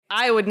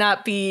I would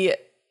not be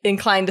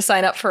inclined to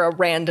sign up for a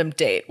random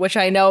date, which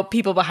I know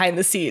people behind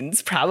the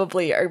scenes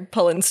probably are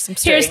pulling some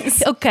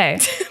strings. Okay.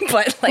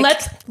 But like,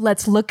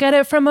 let's look at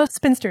it from a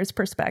spinster's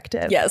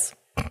perspective. yes.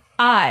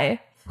 I,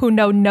 who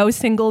know no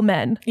single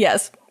men,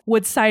 Yes.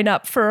 would sign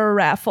up for a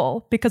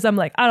raffle because I'm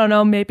like, I don't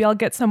know, maybe I'll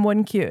get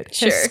someone cute.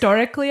 Sure.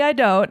 Historically, I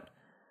don't.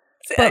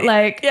 But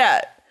like, yeah.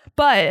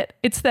 But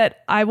it's that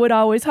I would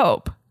always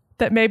hope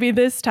that maybe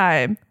this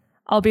time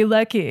I'll be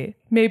lucky.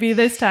 Maybe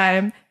this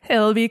time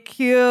he'll be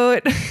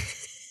cute.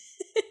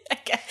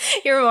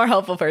 You're a more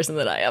hopeful person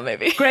than I am,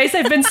 maybe. Grace,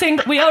 I've been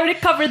single. We already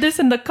covered this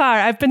in the car.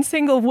 I've been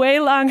single way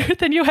longer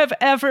than you have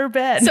ever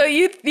been. So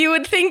you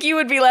would think you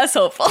would be less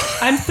hopeful.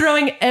 I'm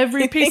throwing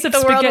every piece of the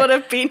spaghetti. world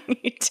would have beaten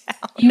you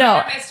down. No.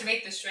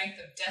 Underestimate the strength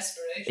of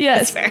desperation.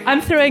 Yes,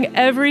 I'm throwing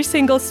every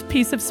single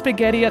piece of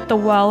spaghetti at the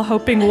wall,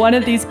 hoping one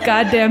of these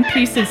goddamn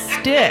pieces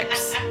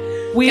sticks.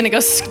 We're gonna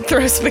go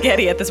throw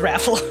spaghetti at this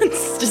raffle and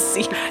just see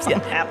if something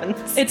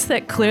happens. It's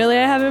that clearly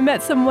I haven't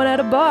met someone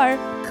at a bar.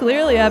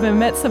 Clearly I haven't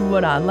met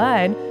someone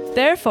online.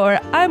 Therefore,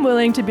 I'm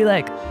willing to be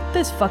like,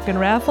 this fucking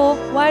raffle,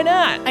 why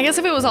not? I guess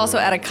if it was also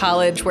at a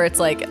college where it's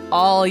like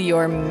all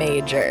your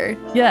major.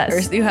 Yes.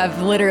 Or you have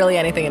literally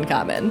anything in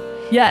common.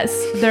 Yes,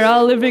 they're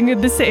all living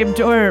in the same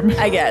dorm.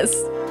 I guess.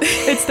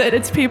 It's that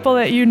it's people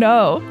that you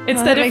know. It's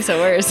Well, that makes it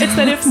worse. It's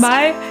that if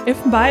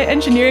my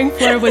engineering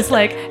floor was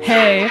like,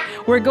 hey,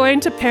 we're going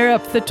to pair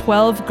up the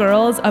 12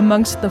 girls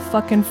amongst the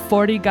fucking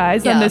 40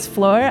 guys on this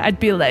floor, I'd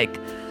be like,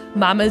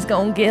 mama's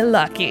gonna get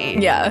lucky.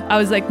 Yeah. I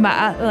was like, the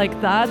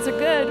odds are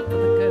good, but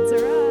the goods are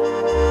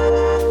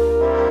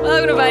up.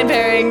 Welcome to Vine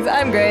Pairings.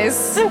 I'm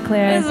Grace. I'm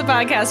Claire. This is a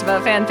podcast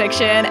about fan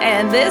fiction,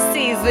 and this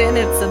season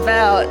it's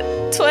about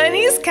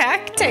 20s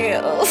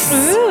cocktails.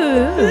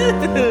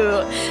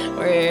 Ooh.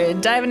 We're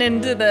diving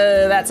into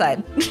that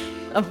side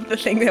of the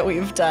thing that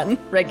we've done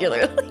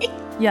regularly.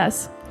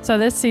 Yes. So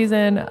this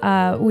season,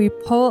 we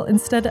pull,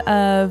 instead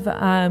of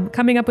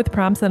coming up with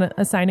prompts and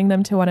assigning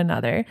them to one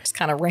another. Just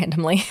kind of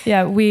randomly.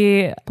 Yeah,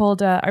 we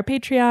pulled our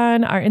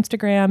Patreon, our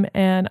Instagram,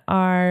 and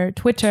our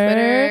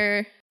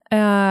Twitter.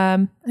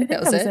 I think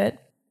that was it.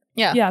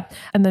 Yeah. Yeah.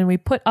 And then we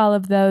put all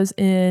of those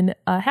in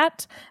a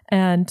hat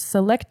and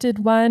selected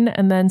one,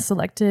 and then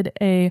selected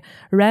a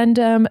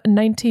random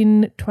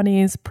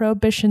 1920s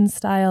prohibition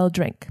style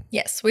drink.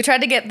 Yes. We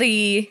tried to get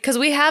because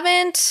we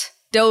haven't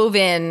dove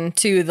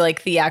into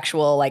like the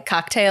actual like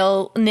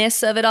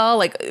cocktailness of it all.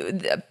 Like,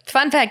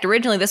 fun fact,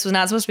 originally this was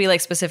not supposed to be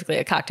like specifically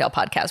a cocktail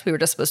podcast. We were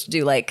just supposed to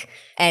do like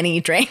any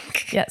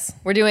drink. Yes.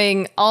 We're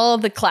doing all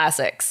of the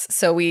classics.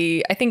 So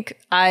I think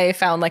I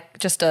found like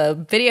just a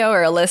video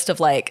or a list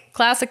of like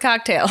classic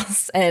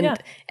cocktails, and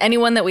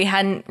anyone that we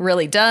hadn't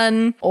really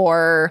done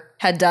or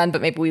had done,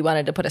 but maybe we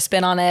wanted to put a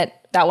spin on it,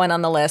 that went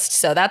on the list.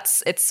 So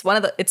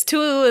it's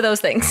two of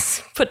those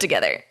things put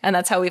together, and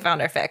that's how we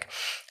found our fic.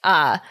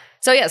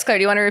 So yes, Claire,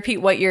 do you want to repeat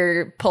what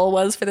your poll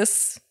was for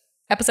this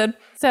episode?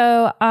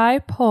 So I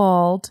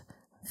pulled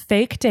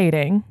fake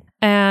dating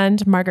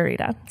and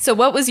margarita. So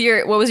what was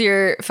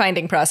your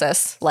finding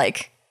process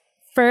like?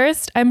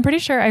 First, I'm pretty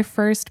sure I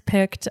first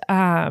picked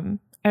a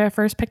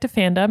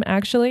fandom,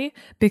 actually,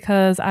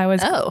 because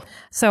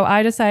so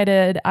I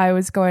decided I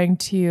was going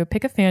to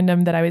pick a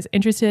fandom that I was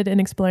interested in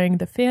exploring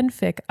the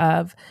fanfic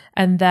of,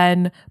 and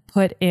then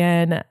put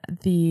in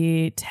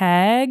the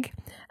tag.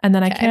 And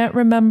then I can't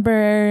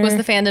remember. Was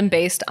the fandom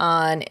based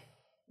on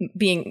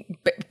being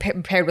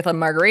paired with a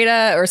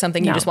margarita or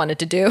something you just wanted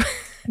to do?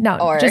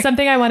 No, just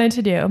something I wanted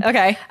to do.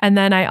 Okay. And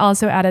then I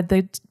also added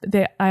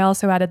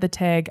the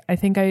tag. I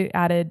think I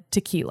added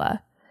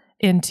tequila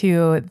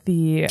into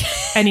the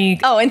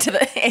into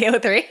the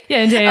AO3.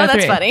 Yeah, into AO3. Oh,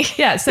 that's funny.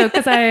 Yeah,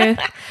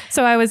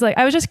 so I was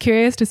just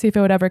curious to see if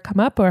it would ever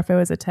come up or if it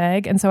was a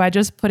tag, and so I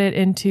just put it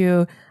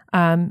into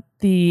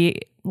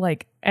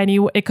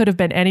it could have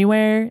been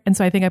anywhere, and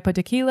so I think I put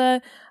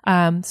tequila.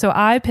 So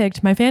I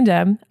picked my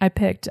fandom. I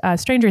picked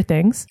Stranger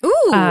Things.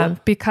 Ooh,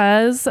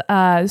 because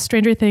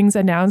Stranger Things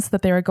announced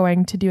that they were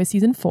going to do a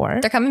season 4.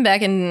 They're coming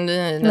back in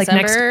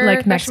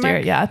December, next year.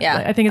 Yeah,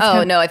 I think it's.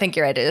 I think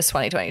you're right. It is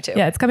 2022.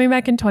 Yeah, it's coming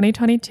back in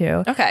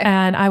 2022. Okay,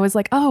 and I was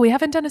like, oh, we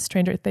haven't done a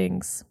Stranger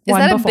Things is one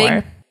that before.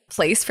 A big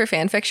place for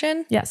fan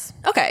fiction? Yes.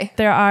 Okay.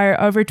 There are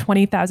over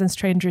 20,000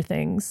 Stranger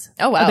Things.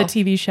 Oh, wow. The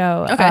TV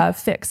show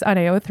Fix on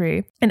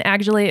AO3. And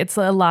actually, it's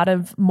a lot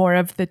of more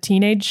of the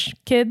teenage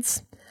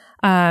kids.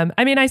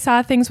 I mean, I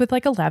saw things with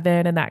like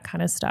 11 and that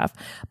kind of stuff.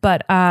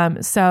 But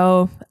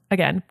so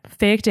again,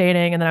 fake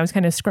dating. And then I was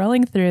kind of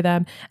scrolling through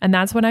them. And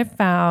that's when I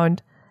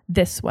found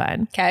this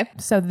one. Okay.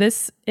 So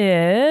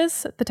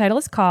the title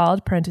is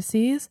called,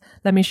 parentheses,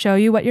 Let Me Show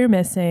You What You're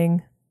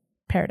Missing,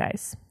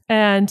 Paradise.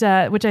 And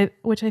which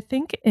I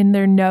think in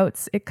their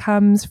notes it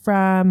comes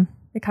from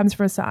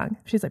a song.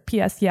 She's like,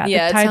 P.S. Yeah,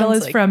 the title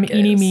is from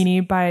Eeny Meeny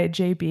by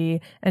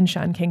JB and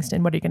Sean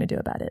Kingston. What are you going to do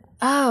about it?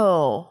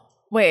 Oh,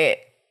 wait.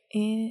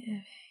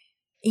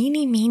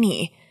 Eeny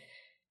Meeny.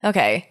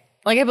 Okay.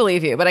 Like, I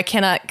believe you, but I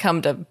cannot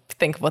come to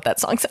think of what that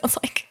song sounds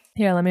like.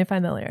 Here, let me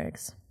find the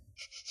lyrics.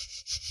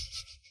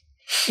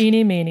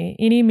 Eeny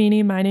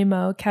meeny, miny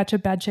mo, catch a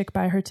bad chick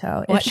by her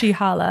toe. What? If she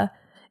holla,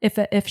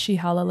 if she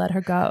holla, let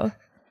her go.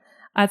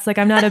 It's like,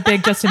 I'm not a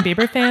big Justin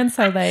Bieber fan,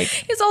 so like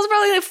he's also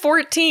probably like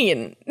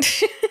 14.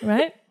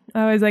 Right?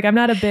 I was like, I'm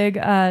not a big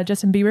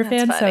Justin Bieber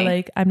fan, funny. So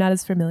like I'm not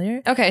as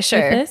familiar. Okay,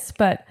 sure. With this,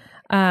 but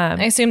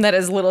I assume that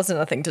has little to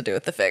nothing to do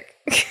with the fic.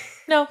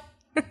 No,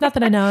 not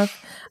that I know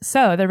of.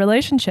 So the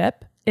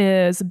relationship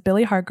is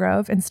Billy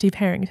Hargrove and Steve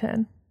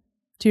Harrington.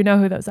 Do you know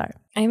who those are?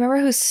 I remember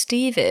who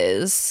Steve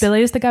is.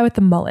 Billy is the guy with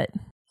the mullet.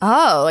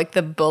 Oh, like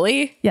the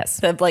bully? Yes.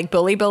 The like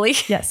bully?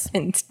 Yes.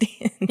 And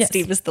yes.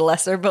 Steve is the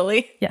lesser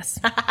bully? Yes.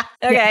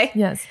 Okay.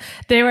 Yes.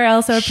 They were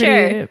also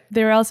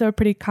a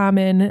pretty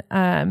common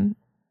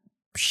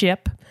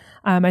ship.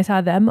 I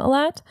saw them a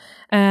lot.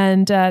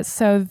 And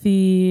so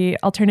the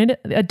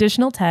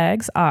additional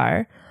tags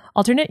are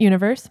alternate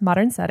universe,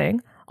 modern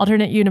setting,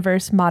 alternate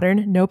universe,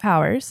 modern, no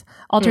powers,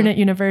 alternate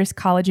universe,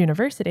 college,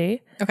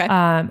 university, okay.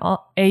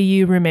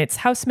 AU roommates,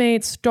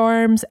 housemates,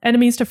 storms,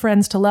 enemies to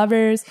friends to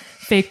lovers,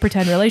 fake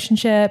pretend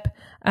relationship.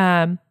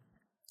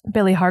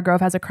 Billy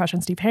Hargrove has a crush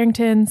on Steve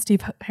Harrington.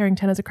 Steve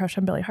Harrington has a crush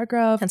on Billy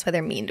Hargrove. That's why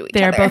they're mean to each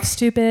other. other. They're both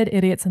stupid,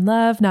 idiots in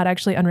love, not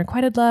actually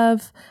unrequited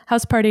love,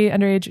 house party,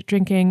 underage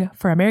drinking,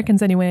 for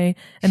Americans anyway,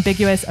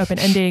 ambiguous, open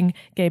ending,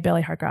 gay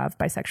Billy Hargrove,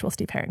 bisexual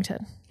Steve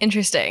Harrington.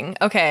 Interesting.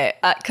 Okay.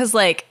 Because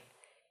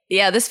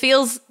yeah, this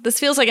feels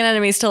like an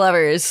enemies to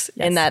lovers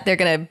in that they're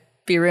going to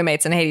be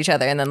roommates and hate each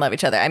other and then love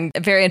each other. I'm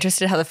very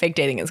interested how the fake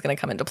dating is going to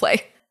come into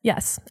play.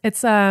 Yes,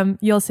 it's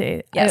you'll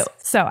see. Yes.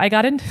 So I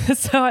got into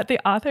the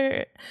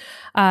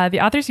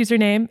author's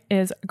username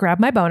is Grab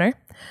My Boner.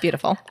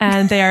 Beautiful.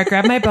 And they are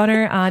Grab My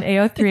Boner on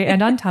AO3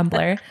 and on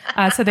Tumblr.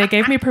 So they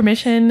gave me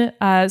permission.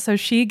 So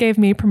she gave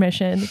me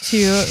permission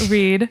to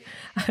read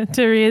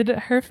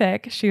her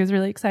fic. She was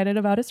really excited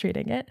about us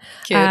reading it.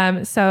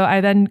 Cute. So I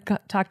then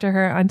talked to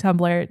her on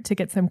Tumblr to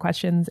get some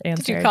questions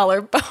answered. Did you call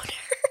her Boner?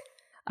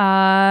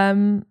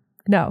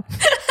 No.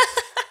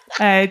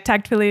 I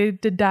tactfully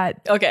did not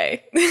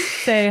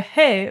say,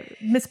 hey,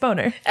 Miss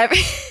Boner.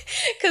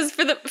 Because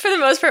for the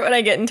most part, when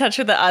I get in touch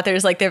with the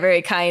authors, like they're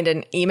very kind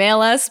and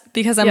email us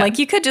because I'm like,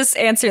 you could just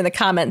answer in the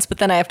comments, but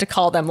then I have to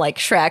call them like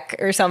Shrek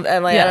or something.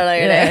 I'm like, I don't know.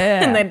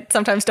 And they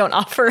sometimes don't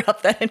offer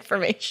up that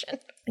information.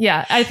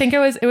 Yeah, I think it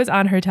was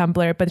on her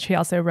Tumblr, but she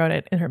also wrote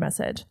it in her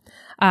message.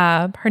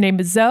 Her name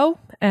is Zoe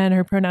and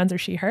her pronouns are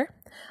she, her.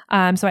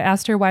 So I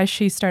asked her why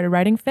she started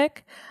writing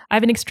fic. I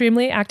have an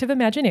extremely active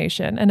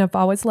imagination and have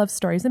always loved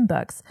stories and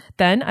books.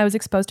 Then I was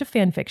exposed to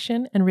fan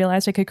fiction and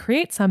realized I could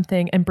create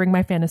something and bring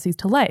my fantasies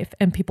to life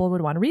and people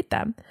would want to read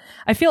them.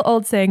 I feel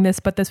old saying this,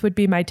 but this would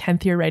be my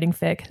 10th year writing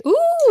fic.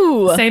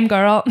 Ooh! Same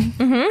girl.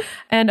 Mm-hmm.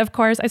 And of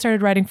course, I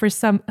started writing for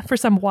some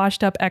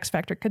washed up X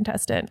Factor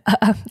contestant.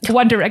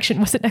 One Direction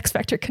was an X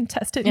Factor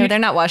contestant. No, they're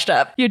not washed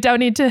up. You don't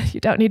need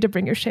to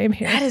bring your shame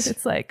here.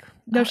 It's like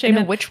no shame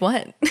in which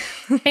one.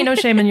 Ain't no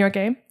shame in your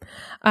game.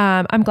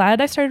 I'm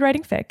glad I started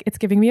writing fic. It's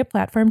giving me a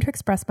platform to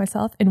express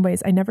myself in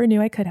ways I never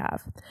knew I could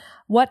have.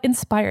 What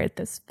inspired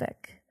this fic?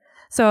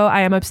 So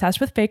I am obsessed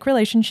with fake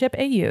relationship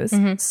AUs,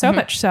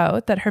 much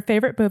so that her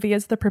favorite movie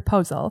is The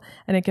Proposal,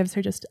 and it gives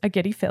her just a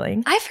giddy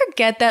feeling. I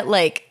forget that,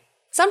 like,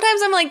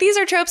 sometimes I'm like, these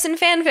are tropes in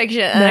fan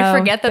fiction, and I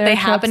forget that they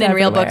happen in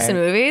real books and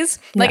movies.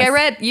 Like,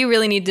 yes. You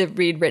really need to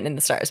read Written in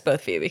the Stars,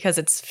 both of you, because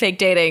it's fake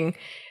dating.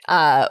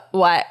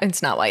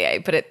 It's not YA,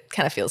 but it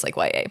kind of feels like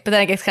YA. But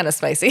then it gets kind of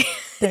spicy.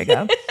 There you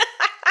go.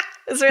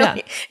 It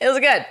was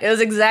good. It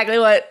was exactly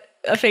what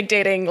a fake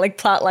dating like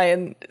plot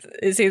line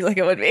seems like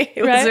it would be.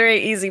 It was a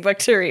very easy book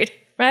to read.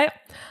 Right.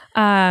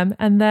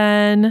 And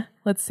then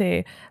let's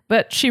see.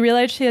 But she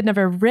realized she had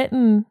never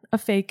written a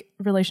fake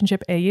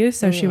relationship AU.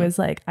 So she was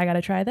like, I got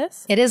to try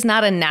this. It is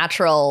not a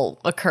natural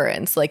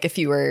occurrence. Like if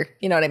you were,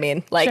 you know what I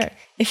mean? Like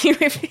sure.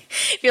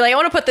 if you're like, I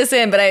want to put this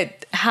in,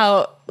 but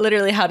how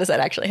does that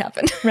actually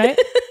happen? Right.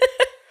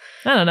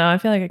 I don't know. I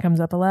feel like it comes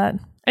up a lot.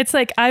 It's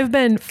like I've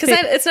been... Because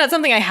it's not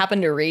something I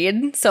happen to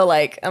read. So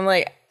like, I'm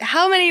like,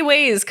 how many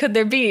ways could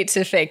there be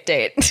to fake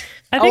date?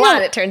 A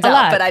lot, it turns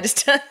out. But I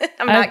just,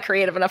 I'm not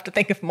creative enough to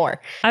think of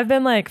more. I've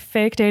been like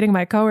fake dating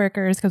my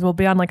coworkers because we'll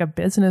be on like a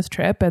business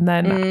trip and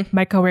then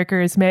my coworker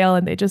is male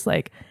and they just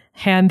like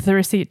hand the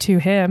receipt to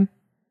him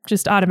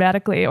just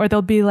automatically. Or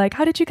they'll be like,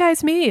 how did you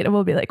guys meet? And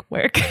we'll be like,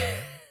 work.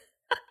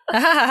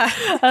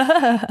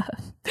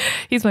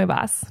 He's my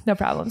boss. No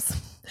problems.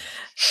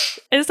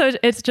 And so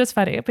it's just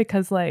funny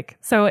because like,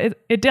 so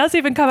it does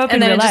even come up in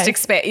real life. And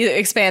then you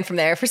expand from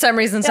there. For some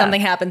reason,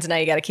 something happens and now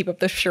you got to keep up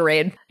the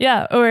charade.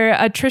 Yeah. Or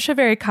Trisha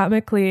very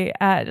comically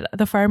at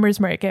the farmer's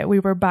market, we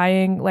were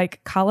buying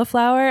like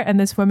cauliflower and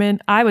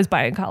I was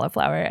buying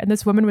cauliflower and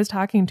this woman was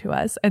talking to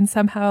us and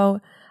somehow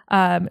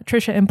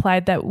Trisha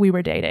implied that we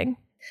were dating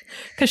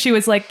because she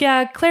was like,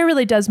 yeah, Claire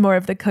really does more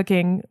of the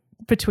cooking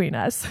between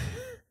us.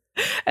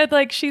 And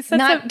like she said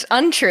not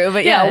untrue,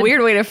 but a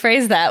weird way to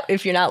phrase that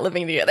if you're not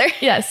living together.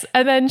 Yes.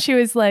 And then she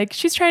was like,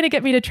 she's trying to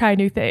get me to try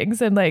new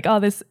things and like all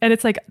this. And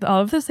it's like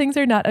all of those things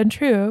are not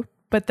untrue.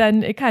 But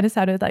then it kind of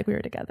sounded like we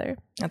were together.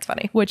 That's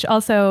funny. Which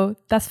also,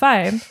 that's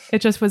fine.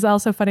 It just was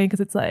also funny because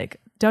it's like,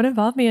 don't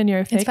involve me in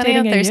your fake dating. It's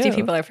funny how thirsty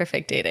people are for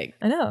fake dating.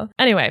 I know.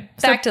 Anyway,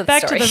 back to the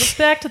story.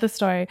 Back to the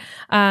story.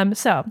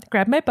 So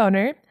Grab My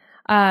Boner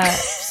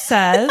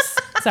says,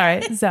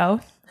 sorry, Zoe.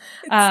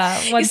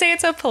 You say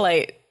it so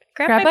polite.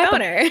 Grab my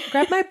boner.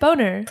 Grab my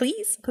boner.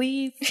 Please.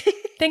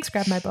 Thanks,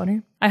 Grab My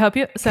Boner. I hope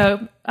you,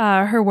 so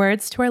her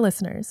words to our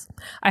listeners.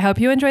 I hope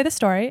you enjoy the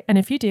story. And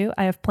if you do,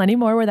 I have plenty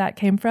more where that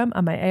came from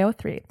on my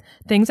AO3.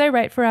 Things I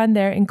write for on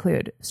there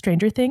include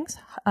Stranger Things,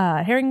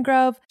 Herring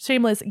Grove,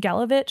 Shameless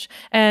Galovich,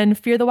 and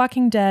Fear the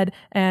Walking Dead,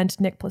 and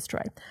Nick plus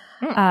Troy.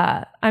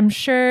 I'm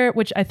sure,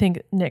 which I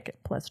think Nick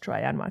plus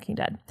Troy on Walking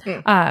Dead.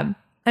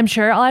 I'm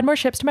sure I'll add more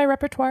ships to my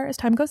repertoire as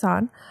time goes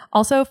on.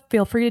 Also,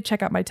 feel free to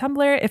check out my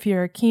Tumblr if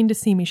you're keen to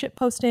see me ship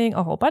posting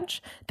a whole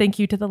bunch. Thank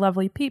you to the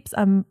lovely peeps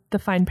on the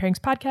Fine Pairings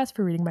podcast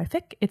for reading my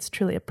fic. It's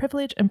truly a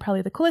privilege and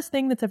probably the coolest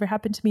thing that's ever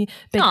happened to me.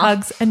 Big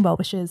hugs and well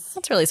wishes.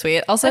 That's really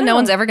sweet. Also, no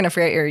one's ever going to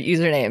forget your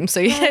username, so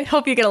I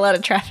hope you get a lot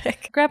of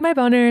traffic. Grab My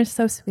Boner is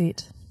so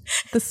sweet.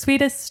 The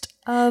sweetest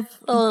of...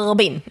 Little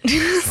bean.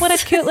 What a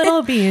cute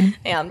little bean.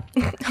 Yeah.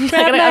 I'm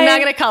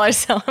not going to call her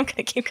so. I'm going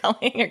to keep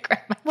calling her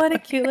Grab My Boner. What a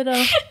cute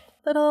little...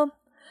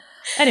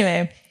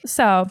 Anyway,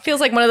 so feels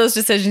like one of those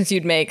decisions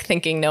you'd make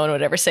thinking no one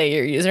would ever say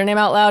your username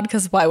out loud,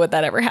 because why would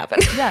that ever happen?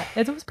 Yeah,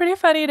 it was pretty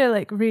funny to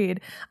like read.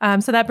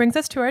 So that brings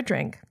us to our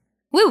drink.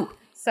 Woo!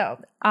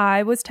 So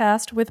I was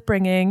tasked with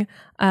bringing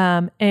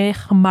a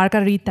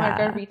margarita.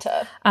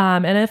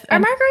 And if are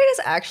margaritas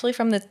actually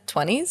from the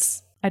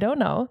 20s? I don't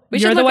know.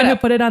 You're the one who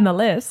put it on the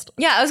list.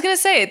 Yeah, I was gonna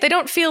say they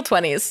don't feel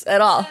 20s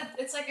at all.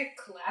 It's like a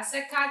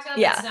classic cocktail,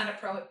 but it's not a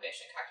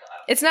prohibition cocktail.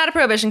 It's not a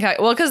prohibition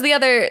cocktail. Well, because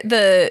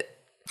the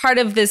part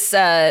of this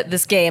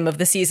this game of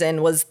the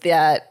season was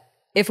that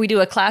if we do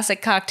a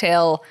classic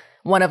cocktail,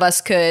 one of us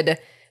could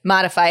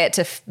modify it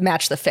to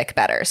match the fic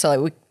better. So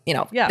like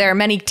there are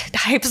many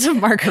types of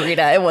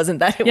margarita. It wasn't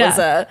that it was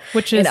a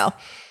which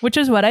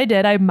is what I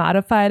did. I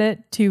modified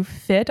it to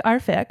fit our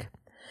fic.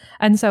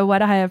 And so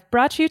what I have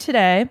brought you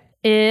today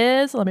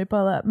is, let me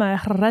pull up my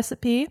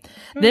recipe.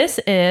 This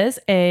is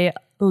a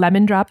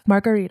lemon drop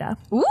margarita.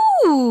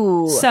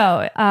 Ooh.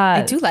 So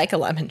I do like a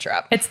lemon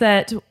drop. It's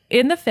that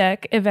in the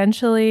fic,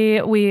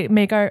 eventually we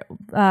make our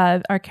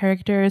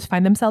characters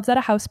find themselves at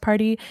a house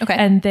party,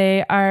 and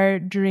they are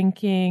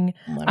drinking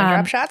lemon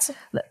drop shots.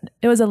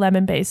 It was a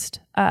lemon-based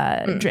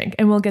drink,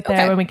 and we'll get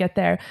there when we get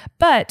there.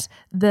 But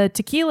the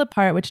tequila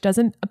part, which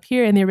doesn't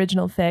appear in the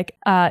original fic,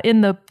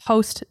 in the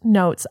post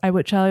notes,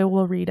 which I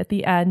will read at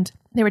the end,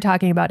 they were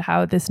talking about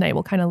how this night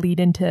will kind of lead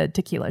into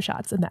tequila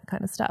shots and that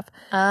kind of stuff.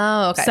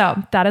 Oh, okay.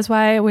 So that is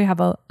why we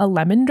have a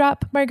lemon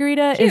drop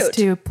margarita. Cute. Is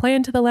to play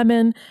into the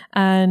lemon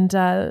and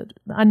a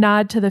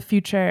nod to the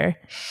future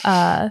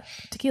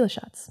tequila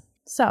shots.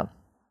 So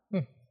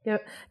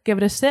give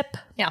it a sip.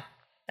 Yeah.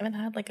 I haven't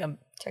had like a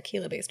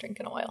tequila-based drink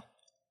in a while.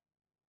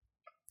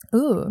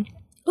 Ooh,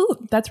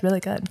 that's really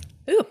good.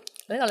 Ooh,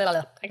 I got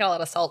a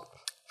lot of salt.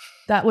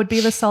 That would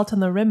be the salt on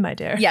the rim, my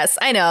dear. Yes,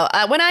 I know.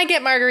 When I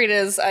get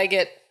margaritas, I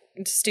get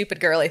stupid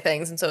girly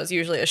things, and so it's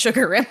usually a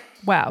sugar rim.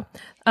 Wow.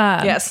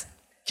 Yes.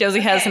 Josie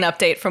has an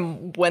update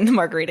from when the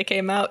margarita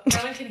came out.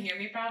 No one can hear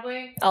me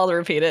probably. I'll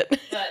repeat it.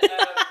 But,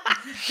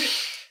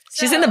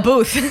 she's in the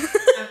booth.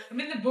 I'm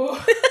in the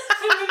booth. I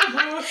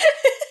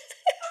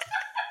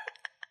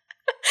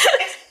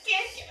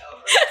can't get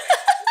over it.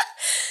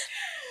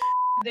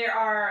 There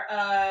are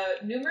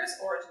numerous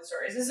origin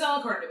stories. This is all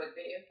according to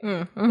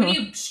Wikipedia. When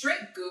you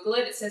straight Google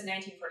it, it says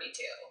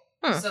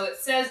 1942. So it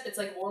says it's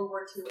like World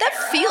War II That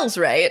era. feels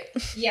right.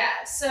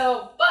 Yeah.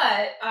 So,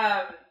 but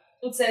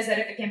it says that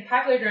it became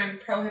popular during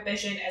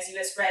Prohibition as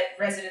U.S.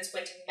 residents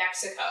went to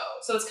Mexico.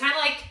 So it's kind of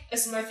like a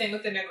similar thing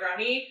with the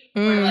Negroni,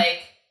 where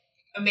like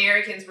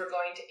Americans were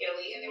going to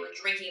Italy and they were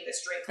drinking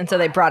this drink and so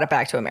they brought it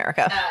back to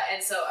America.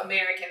 And so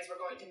Americans were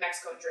going to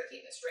Mexico and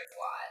drinking this drink a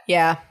lot.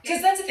 Yeah.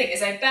 Because that's the thing,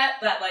 is I bet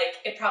that like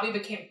it probably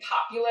became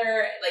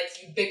popular, like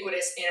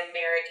ubiquitous in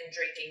American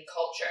drinking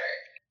culture.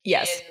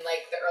 Yes. In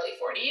like the early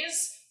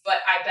 40s. But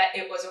I bet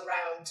it was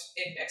around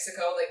in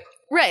Mexico, like...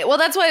 Right. Well,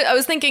 that's why I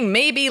was thinking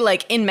maybe,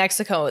 like, in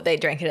Mexico, they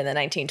drank it in the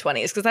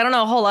 1920s, because I don't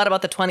know a whole lot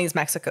about the 20s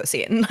Mexico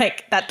scene.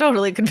 Like, that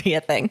totally could be a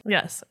thing.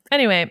 Yes.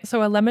 Anyway,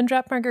 so a lemon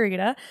drop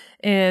margarita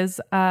is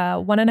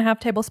 1.5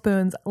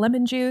 tablespoons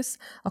lemon juice,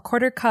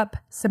 1/4 cup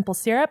simple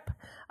syrup,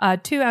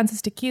 2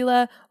 ounces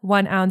tequila,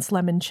 1 ounce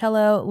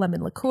limoncello,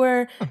 lemon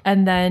liqueur,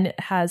 and then it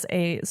has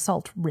a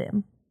salt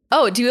rim.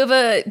 Oh, do you have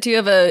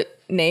a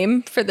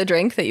name for the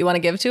drink that you want to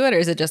give to it, or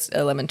is it just a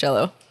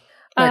limoncello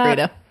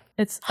margarita?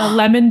 It's a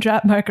lemon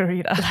drop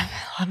margarita.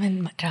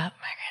 Lemon drop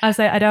margarita. I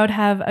say I don't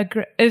have a.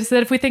 Is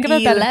that if we think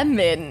about that,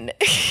 lemon,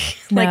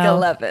 like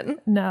 11.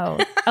 No,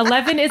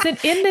 11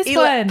 isn't in this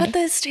one. But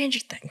the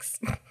Stranger Things.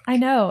 I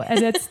know,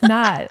 and it's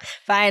not.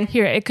 Fine.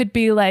 Here, it could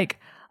be like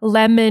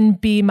lemon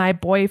be my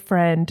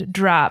boyfriend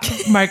drop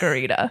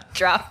margarita.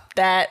 Drop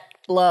that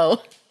low.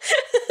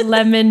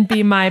 Lemon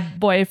be my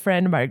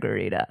boyfriend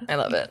margarita. I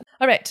love it.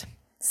 All right.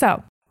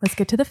 So let's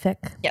get to the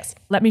fic. Yes.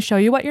 Let me show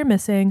you what you're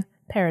missing.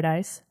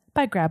 Paradise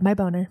by Grab My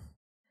Boner.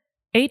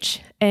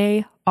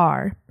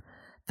 H-A-R.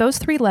 Those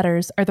 3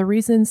 letters are the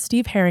reason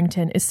Steve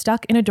Harrington is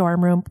stuck in a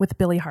dorm room with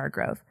Billy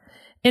Hargrove.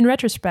 In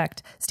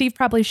retrospect, Steve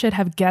probably should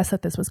have guessed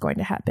that this was going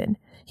to happen.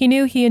 He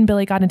knew he and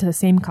Billy got into the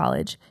same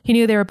college. He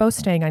knew they were both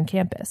staying on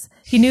campus.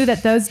 He knew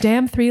that those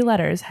damn 3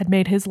 letters had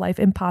made his life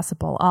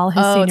impossible all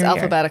his senior year. Oh, it's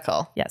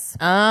alphabetical. Yes.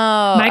 Oh,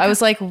 I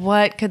was like,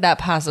 what could that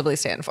possibly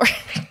stand for?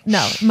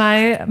 No,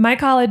 my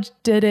college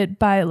did it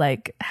by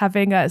like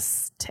having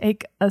us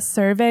take a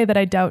survey that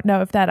I don't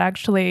know if that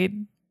actually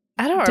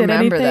I don't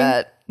remember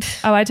that.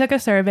 Oh, I took a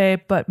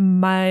survey, but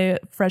my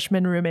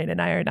freshman roommate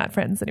and I are not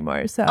friends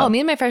anymore. So,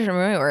 me and my freshman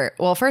roommate were,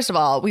 well, first of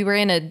all, we were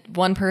in a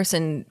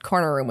 1-person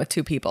corner room with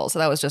 2 people. So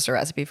that was just a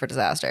recipe for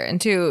disaster.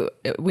 And 2,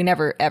 we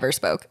never ever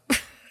spoke.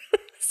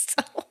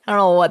 So I don't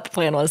know what the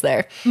plan was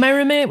there. My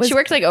roommate was... She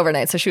worked like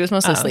overnight, so she was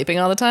mostly sleeping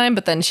all the time.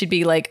 But then she'd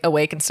be like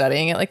awake and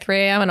studying at like 3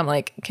 a.m. And I'm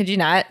like, could you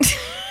not?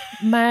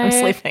 I'm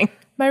sleeping.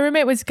 My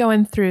roommate was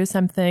going through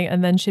something,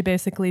 and then she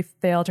basically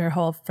failed her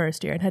whole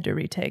first year and had to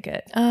retake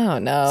it. Oh,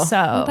 no. So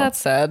well, that's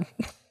sad.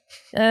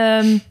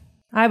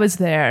 I was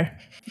there.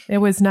 It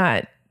was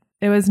not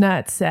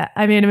sad.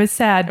 I mean, it was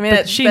sad,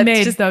 but she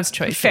made those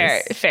choices.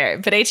 Fair.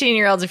 But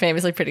 18-year-olds are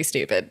famously pretty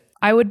stupid.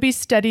 I would be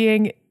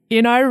studying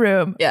in our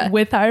room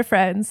with our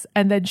friends,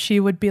 and then she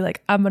would be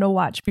like, I'm going to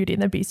watch Beauty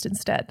and the Beast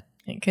instead.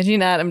 Could you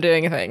not? I'm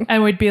doing a thing.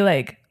 And we'd be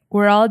like,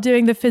 we're all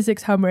doing the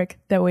physics homework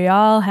that we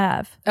all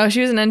have. Oh,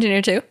 she was an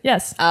engineer too?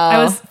 Yes. Oh.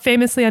 I was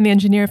famously on the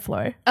engineer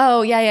floor.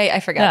 Oh, yeah.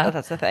 I forgot that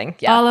that's the thing.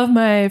 Yeah.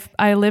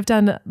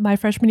 My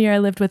freshman year, I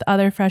lived with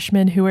other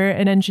freshmen who were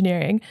in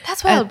engineering.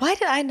 That's wild. Why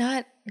did I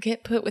not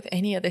get put with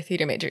any other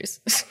theater majors?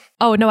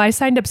 Oh, no, I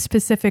signed up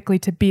specifically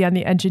to be on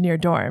the engineer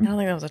dorm. I don't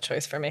think that was a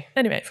choice for me.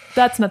 Anyway,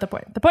 that's not the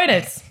point. The point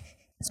is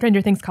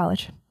Stranger Things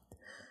College.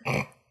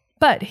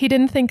 But he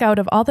didn't think out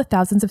of all the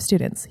thousands of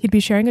students, he'd be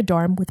sharing a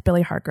dorm with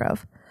Billy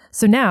Hargrove.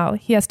 So now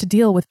he has to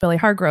deal with Billy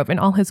Hargrove in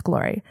all his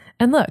glory.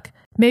 And look,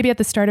 maybe at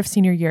the start of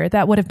senior year,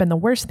 that would have been the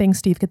worst thing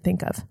Steve could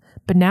think of.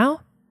 But now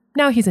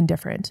he's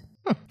indifferent.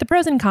 The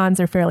pros and cons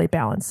are fairly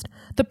balanced.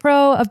 The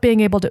pro of being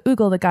able to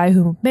oogle the guy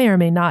who may or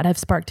may not have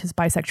sparked his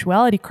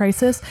bisexuality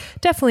crisis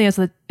definitely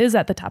is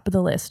at the top of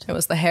the list. It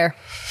was the hair.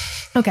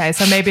 Okay,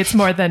 so maybe it's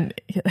more than...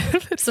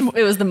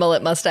 It was the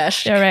mullet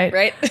mustache. Yeah, right.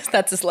 Right?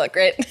 That's his look,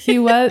 right? He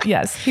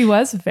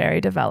was very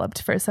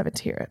developed for a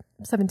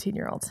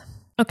 17-year-old.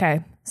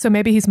 Okay, so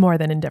maybe he's more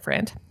than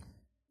indifferent.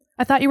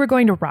 I thought you were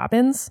going to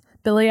Robbins,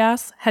 Billy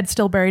asks, head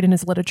still buried in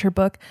his literature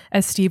book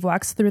as Steve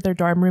walks through their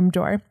dorm room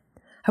door.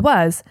 I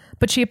was,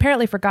 but she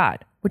apparently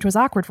forgot, which was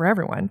awkward for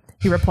everyone,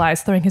 he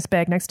replies, throwing his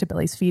bag next to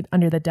Billy's feet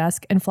under the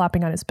desk and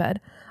flopping on his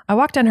bed. I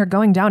walked on her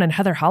going down in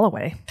Heather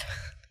Holloway.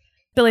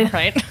 Billy,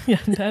 right? Yeah,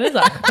 that is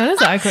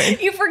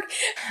awkward.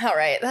 All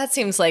right, that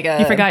seems like a...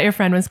 You forgot your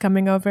friend was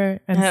coming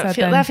over, and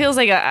that feels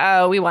like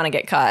a we want to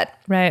get caught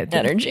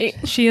energy.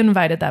 She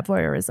invited that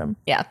voyeurism.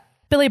 Yeah.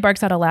 Billy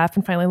barks out a laugh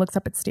and finally looks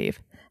up at Steve.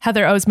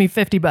 Heather owes me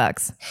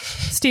 $50.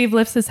 Steve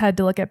lifts his head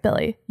to look at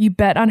Billy. You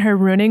bet on her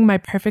ruining my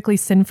perfectly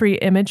sin-free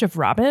image of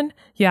Robin?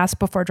 He asked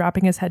before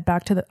dropping his head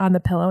back on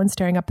the pillow and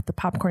staring up at the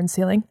popcorn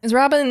ceiling. Is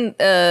Robin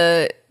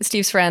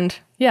Steve's friend?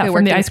 Yeah,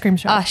 from the ice cream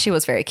shop. Ah, she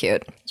was very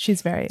cute.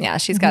 She's very... Yeah,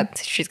 she's got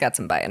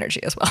some bi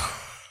energy as well.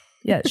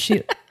 Yeah,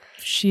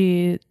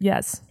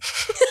 yes.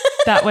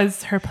 That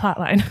was her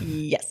plotline.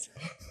 Yes.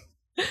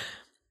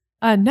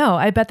 No,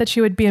 I bet that she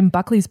would be in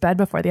Buckley's bed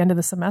before the end of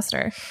the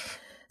semester.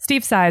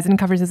 Steve sighs and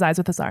covers his eyes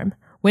with his arm.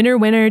 Winner,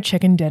 winner,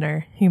 chicken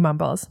dinner, he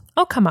mumbles.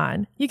 Oh, come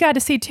on. You got to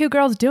see 2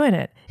 girls doing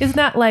it. Isn't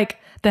that like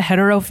the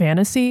hetero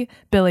fantasy?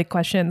 Billy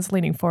questions,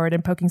 leaning forward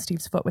and poking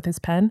Steve's foot with his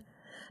pen.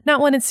 Not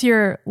when it's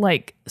your,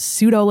 like,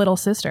 pseudo little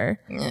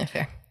sister. Yeah,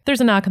 fair. There's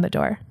a knock on the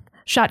door.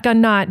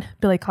 Shotgun not,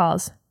 Billy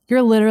calls.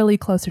 You're literally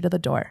closer to the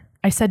door.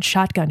 I said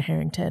shotgun,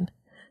 Harrington.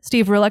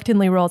 Steve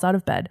reluctantly rolls out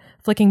of bed,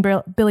 flicking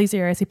Billy's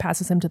ear as he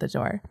passes him to the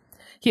door.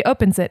 He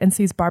opens it and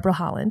sees Barbara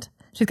Holland.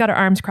 She's got her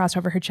arms crossed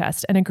over her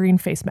chest and a green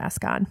face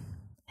mask on.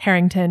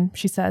 Harrington,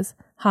 she says.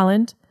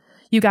 Holland,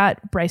 you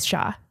got Bryce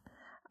Shaw.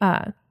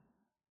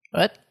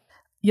 What?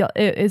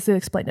 It's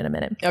explained in a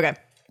minute. Okay.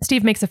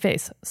 Steve makes a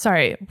face.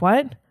 Sorry,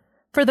 what?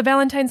 For the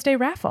Valentine's Day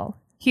raffle.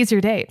 He's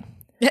your date.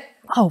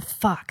 Oh,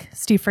 fuck.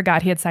 Steve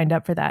forgot he had signed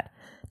up for that.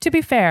 To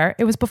be fair,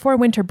 it was before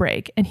winter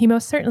break, and he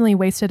was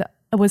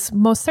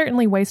most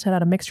certainly wasted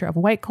on a mixture of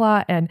White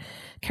Claw and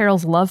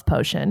Carol's love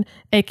potion,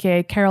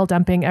 aka Carol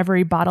dumping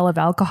every bottle of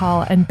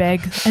alcohol and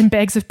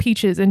bags of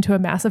peaches into a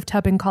massive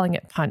tub and calling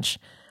it punch.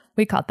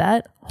 We called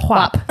that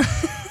whop.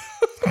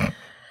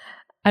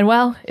 And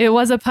well, it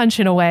was a punch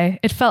in a way.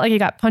 It felt like you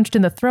got punched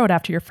in the throat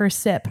after your first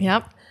sip.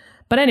 Yep.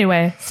 But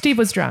anyway, Steve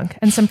was drunk,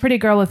 and some pretty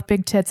girl with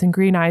big tits and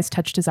green eyes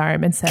touched his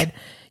arm and said,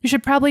 you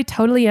should probably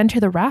totally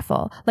enter the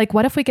raffle. Like,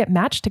 what if we get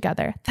matched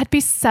together? That'd be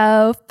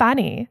so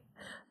funny.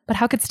 But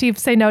how could Steve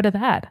say no to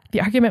that?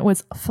 The argument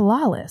was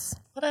flawless.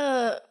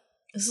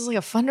 This is like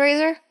a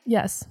fundraiser?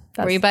 Yes.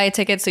 Where you buy a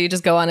ticket so you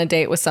just go on a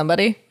date with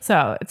somebody?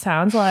 So it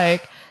sounds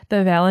like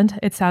the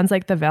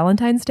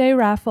Valentine's Day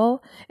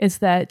raffle is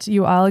that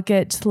you all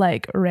get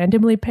like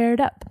randomly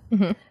paired up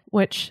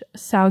which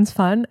sounds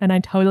fun, and I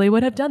totally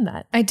would have done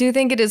that. I do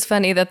think it is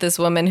funny that this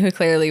woman, who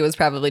clearly was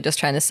probably just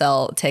trying to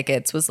sell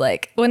tickets, was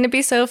like, wouldn't it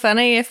be so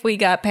funny if we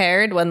got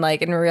paired when,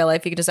 like, in real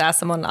life you could just ask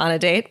someone on a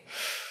date?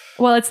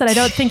 Well, it's that I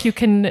don't think you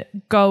can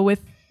go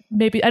with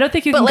I don't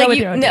think you can go with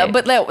your own date.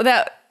 But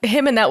that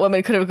him and that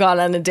woman could have gone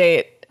on a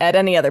date at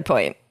any other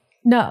point.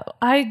 No,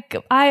 I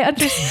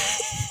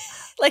understand.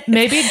 Like,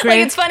 maybe great.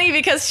 Like, it's funny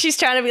because she's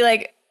trying to be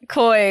like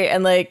coy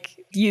and like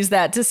use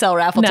that to sell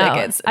raffle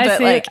tickets. But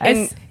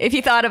if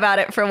you thought about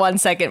it for 1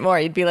 second more,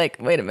 you'd be like,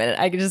 wait a minute,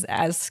 I could just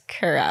ask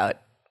her out.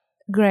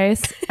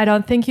 Grace, I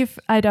don't think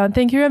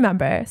you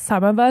remember.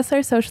 Some of us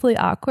are socially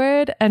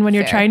awkward, and when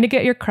you're trying to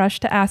get your crush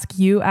to ask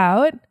you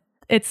out,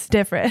 it's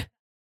different.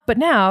 But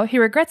now he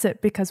regrets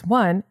it because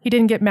 1, he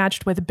didn't get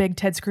matched with Big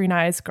Ted's Green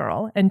Eyes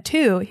girl, and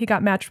 2, he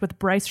got matched with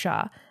Bryce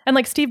Shaw. And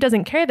like, Steve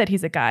doesn't care that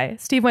he's a guy.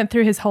 Steve went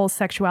through his whole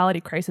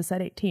sexuality crisis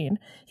at 18.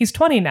 He's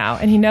 20 now,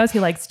 and he knows he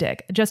likes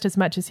dick just as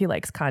much as he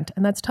likes cunt,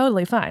 and that's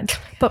totally fine.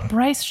 But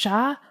Bryce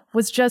Shaw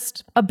was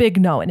just a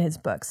big no in his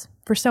books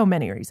for so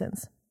many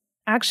reasons.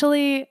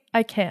 Actually,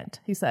 I can't,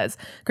 he says,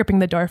 gripping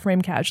the door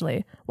frame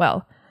casually.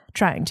 Well,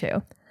 trying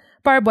to.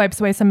 Barb wipes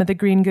away some of the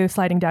green goo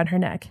sliding down her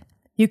neck.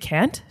 You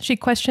can't? She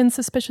questions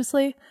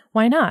suspiciously.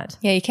 Why not?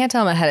 Yeah, you can't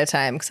tell them ahead of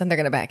time because then they're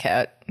going to back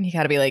out. You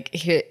got to be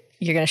like, you're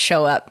going to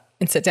show up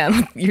and sit down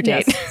with your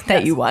date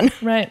that you won.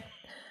 Right.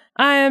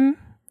 I'm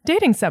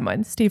dating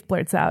someone, Steve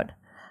blurts out.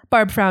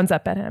 Barb frowns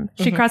up at him.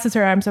 She crosses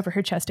her arms over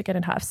her chest again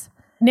and huffs.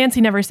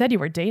 Nancy never said you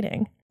were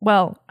dating.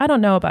 Well, I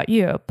don't know about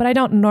you, but I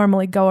don't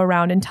normally go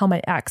around and tell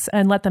my ex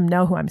and let them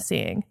know who I'm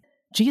seeing.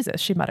 Jesus,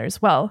 she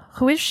mutters. Well,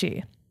 who is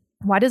she?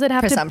 Why does it have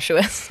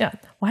presumptuous? Yeah.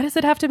 Why does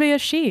it have to be a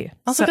she?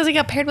 Also, because he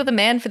got paired with a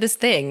man for this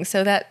thing,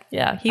 so that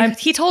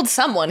he told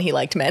someone he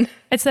liked men.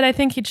 It's that I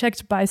think he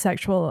checked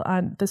bisexual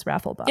on this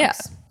raffle box. Yeah.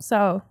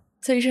 So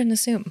you shouldn't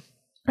assume,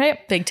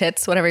 right? Big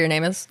tits, whatever your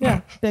name is.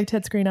 Yeah. Big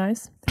tits, green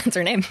eyes. That's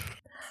her name.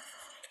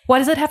 Why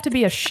does it have to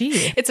be a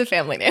she? It's a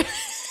family name.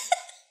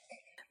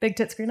 Big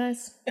tits, green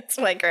eyes. It's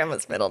my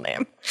grandma's middle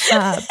name.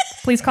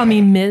 Please call me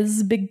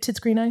Ms. Big Tits,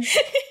 Green Eyes.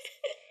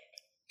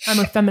 I'm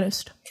a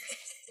feminist.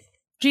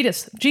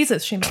 Jesus,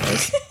 she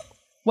mutters.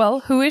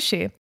 Well, who is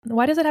she?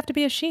 Why does it have to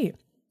be a she?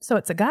 So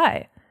it's a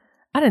guy.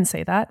 I didn't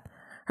say that.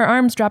 Her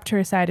arms drop to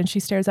her side and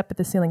she stares up at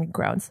the ceiling and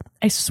groans.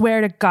 I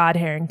swear to God,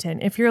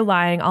 Harrington, if you're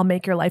lying, I'll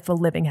make your life a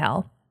living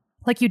hell.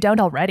 Like you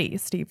don't already,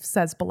 Steve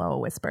says below a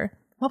whisper.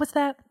 What was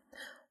that?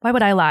 Why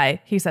would I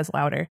lie? He says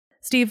louder.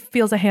 Steve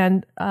feels a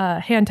hand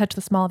touch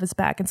the small of his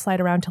back and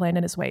slide around to land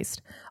in his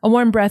waist. A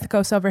warm breath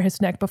goes over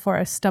his neck before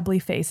a stubbly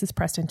face is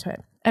pressed into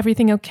it.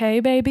 Everything okay,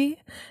 baby?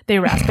 They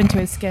rasp into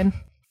his skin.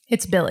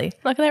 It's Billy.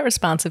 Look at that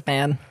responsive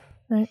man.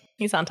 Right.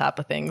 He's on top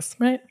of things.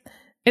 Right.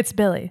 It's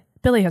Billy.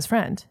 Billy has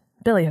friend.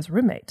 Billy has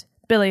roommate.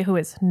 Billy, who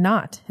is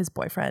not his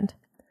boyfriend.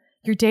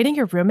 You're dating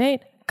your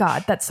roommate?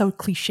 God, that's so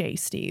cliche,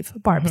 Steve,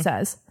 Barb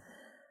says.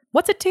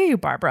 What's it to you,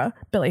 Barbara?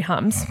 Billy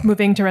hums,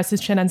 moving to rest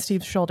his chin on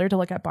Steve's shoulder to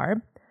look at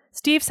Barb.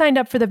 Steve signed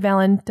up for the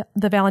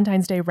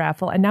Valentine's Day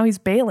raffle, and now he's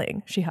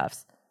bailing, she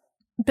huffs.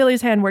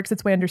 Billy's hand works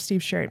its way under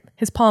Steve's shirt,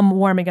 his palm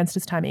warm against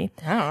his tummy.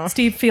 Oh.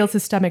 Steve feels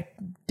his stomach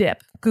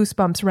dip,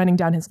 goosebumps running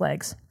down his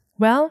legs.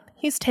 Well,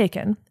 he's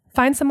taken.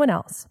 Find someone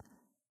else.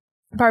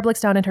 Barb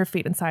looks down at her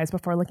feet and sighs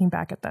before looking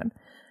back at them.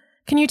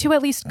 Can you two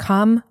at least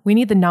come? We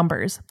need the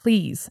numbers,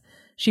 please,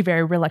 she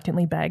very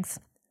reluctantly begs.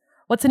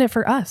 What's in it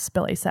for us,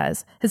 Billy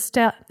says.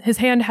 His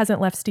hand hasn't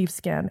left Steve's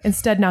skin,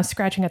 instead now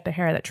scratching at the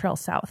hair that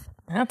trails south.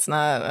 That's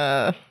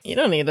not, you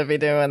don't need to be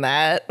doing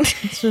that.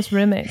 It's just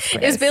roommates.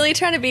 Is Billy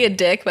trying to be a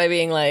dick by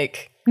being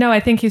like... No, I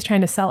think he's trying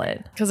to sell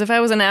it. Because if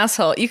I was an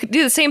asshole, you could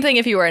do the same thing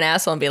if you were an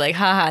asshole and be like,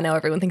 haha, now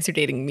everyone thinks you're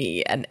dating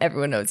me and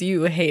everyone knows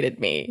you hated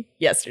me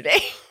yesterday.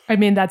 I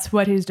mean, that's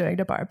what he's doing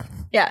to Barb.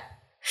 Yeah.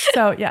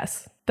 So,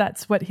 yes,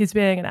 that's what he's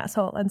being an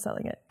asshole and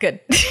selling it. Good.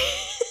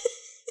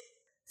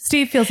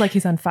 Steve feels like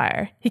he's on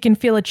fire. He can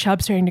feel a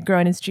chub starting to grow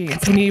in his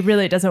jeans, and he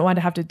really doesn't want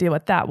to have to deal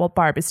with that while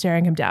Barb is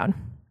staring him down.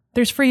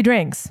 There's free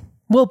drinks.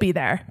 We'll be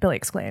there, Billy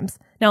exclaims.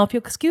 Now, if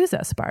you'll excuse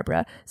us,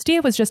 Barbara,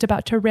 Steve was just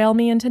about to rail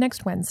me into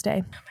next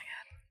Wednesday. Oh,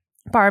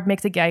 my God. Barb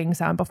makes a gagging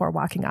sound before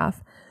walking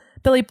off.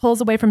 Billy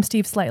pulls away from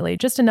Steve slightly,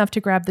 just enough to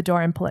grab the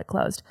door and pull it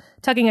closed,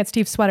 tugging at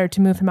Steve's sweater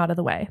to move him out of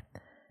the way.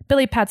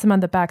 Billy pats him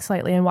on the back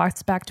slightly and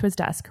walks back to his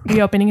desk,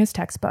 reopening his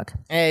textbook.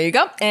 There you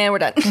go, and we're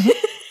done.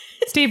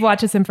 Steve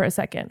watches him for a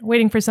second,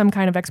 waiting for some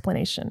kind of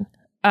explanation.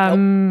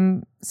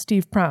 Nope.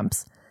 Steve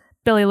prompts.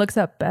 Billy looks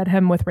up at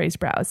him with raised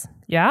brows.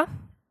 Yeah?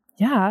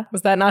 Yeah.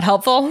 Was that not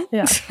helpful?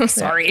 Yeah.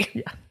 Sorry.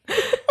 Yeah.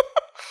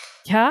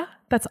 Yeah?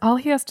 That's all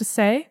he has to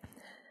say?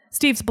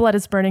 Steve's blood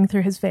is burning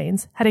through his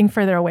veins, heading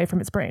further away from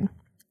his brain.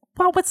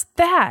 What was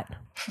that?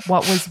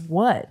 What was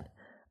what?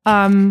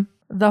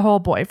 The whole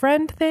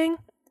boyfriend thing?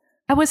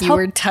 You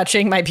were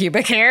touching my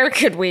pubic hair.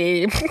 Could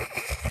we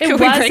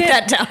break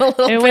that down a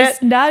little bit? It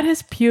was not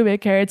his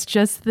pubic hair. It's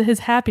just his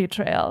happy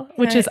trail,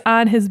 which is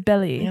on his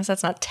belly. Yes,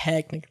 that's not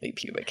technically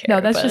pubic hair. No,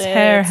 that's just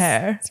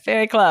hair. It's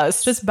very close.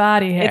 It's just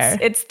body hair.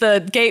 It's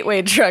the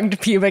gateway drug to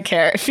pubic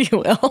hair, if you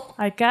will.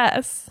 I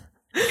guess.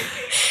 Am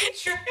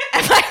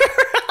I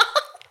wrong?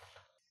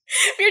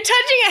 If you're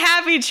touching a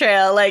happy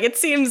trail, like it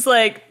seems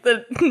like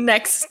the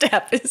next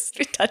step is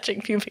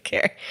touching pubic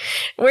hair.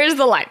 Where's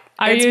the line?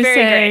 Are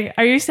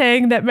you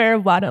saying that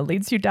marijuana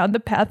leads you down the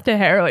path to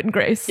heroin,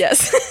 Grace?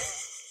 Yes.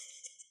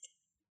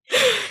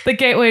 The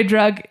gateway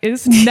drug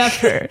is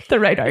never the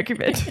right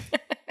argument.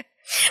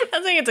 I'm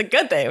not saying it's a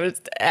good thing. I'm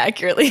just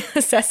accurately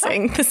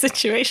assessing the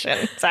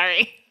situation.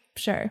 Sorry.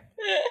 Sure.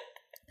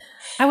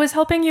 I was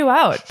helping you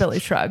out, Billy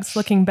shrugs,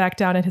 looking back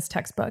down at his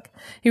textbook.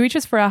 He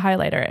reaches for a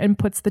highlighter and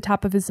puts the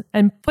top of his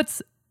mouth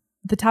puts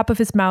the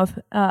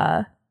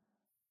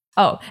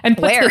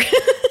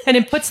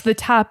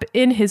top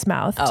in his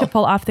mouth to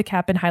pull off the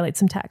cap and highlight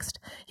some text.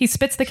 He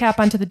spits the cap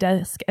onto the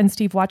desk and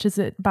Steve watches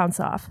it bounce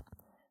off.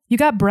 You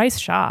got Bryce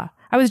Shaw.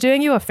 I was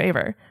doing you a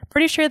favor.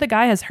 Pretty sure the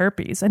guy has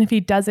herpes, and if he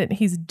doesn't,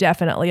 he's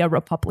definitely a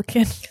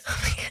Republican.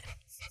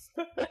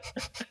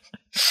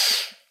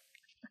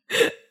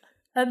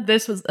 And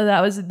that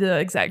was the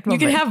exact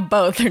moment. You can have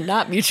both. They're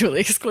not mutually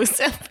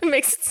exclusive. It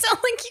makes it sound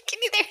like you can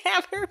either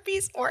have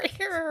herpes or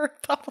you're a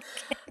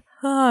Republican.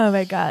 Oh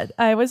my God.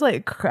 I was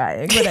like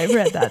crying when I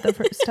read that the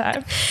first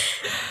time.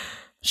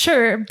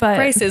 Sure, but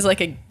Bryce is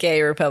like a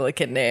gay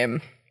Republican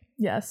name.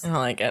 Yes. I don't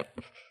like it.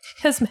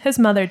 His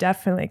mother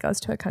definitely goes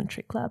to a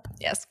country club.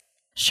 Yes.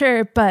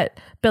 Sure, but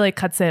Billy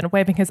cuts in,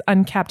 waving his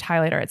uncapped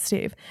highlighter at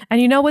Steve.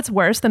 And you know what's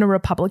worse than a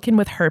Republican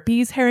with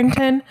herpes,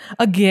 Harrington?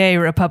 A gay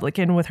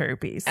Republican with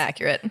herpes.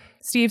 Accurate.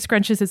 Steve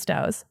scrunches his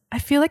nose. I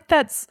feel like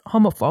that's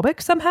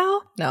homophobic somehow.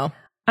 No.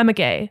 I'm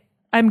gay.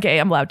 I'm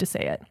allowed to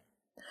say it.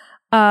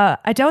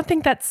 I don't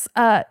think that's,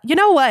 you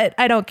know what?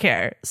 I don't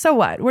care. So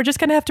what? We're just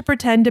going to have to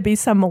pretend to be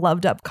some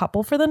loved up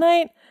couple for the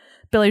night?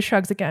 Billy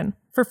shrugs again.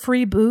 For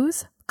free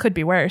booze? Could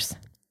be worse.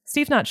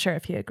 Steve's not sure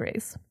if he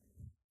agrees. ...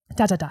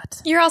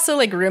 You're also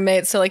like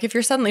roommates, so like if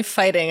you're suddenly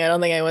fighting, I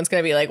don't think anyone's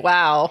gonna be like,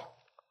 wow,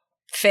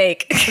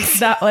 fake.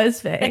 That was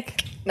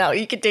fake. No,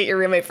 you could date your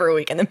roommate for a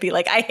week and then be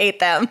like, I hate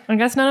them. I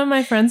guess none of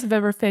my friends have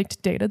ever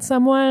faked dated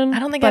someone. I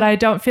don't think but I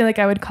don't feel like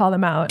I would call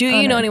them out. Do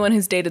you know anyone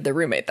who's dated their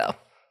roommate though?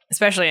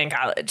 Especially in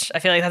college. I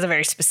feel like that's a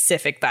very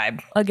specific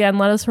vibe. Again,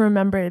 let us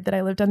remember that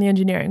I lived on the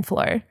engineering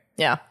floor.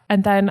 Yeah.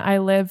 And then I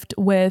lived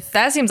with...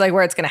 That seems like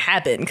where it's gonna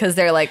happen because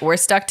they're like, we're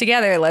stuck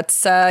together,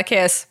 let's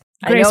kiss.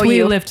 Grace, I know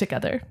we live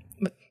together.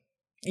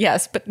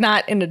 Yes, but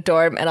not in a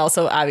dorm, and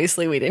also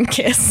obviously we didn't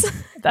kiss.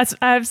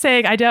 I'm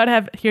saying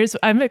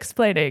I'm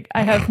explaining.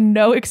 I have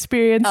no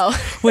experience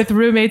with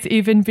roommates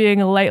even being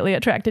lightly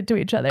attracted to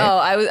each other. Oh,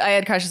 I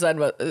had crushes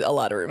on a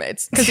lot of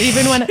roommates. Because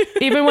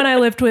even when I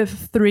lived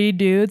with 3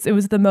 dudes, it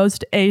was the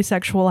most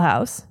asexual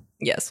house.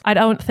 Yes. I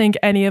don't think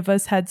any of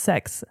us had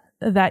sex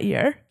that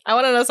year. I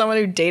want to know someone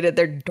who dated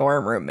their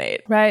dorm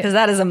roommate. Right. Because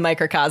that is a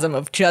microcosm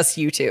of just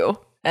you two.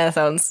 And it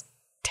sounds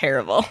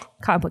terrible.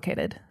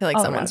 Complicated. I feel like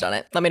someone's done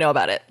it. Let me know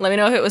about it. Let me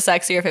know if it was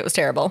sexy or if it was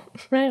terrible.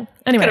 Right.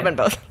 Anyway. Could have been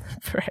both.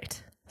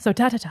 Right. So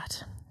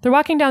They're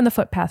walking down the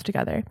footpath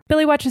together.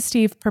 Billy watches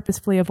Steve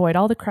purposefully avoid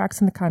all the cracks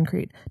in the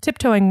concrete,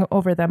 tiptoeing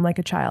over them like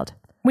a child.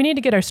 We need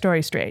to get our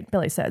story straight,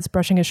 Billy says,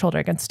 brushing his shoulder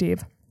against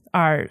Steve.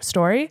 Our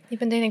story? You've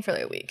been dating for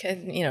like a week.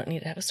 You don't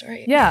need to have a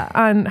story. Yeah,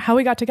 on how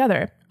we got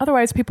together.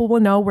 Otherwise, people will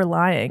know we're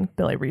lying,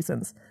 Billy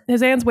reasons.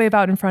 His hands wave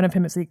out in front of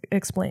him as he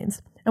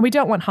explains. And we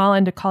don't want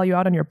Holland to call you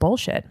out on your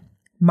bullshit.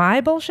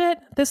 My bullshit?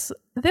 This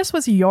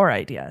was your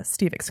idea,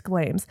 Steve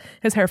exclaims,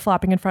 his hair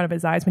flopping in front of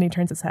his eyes when he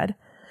turns his head.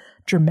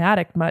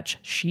 Dramatic much,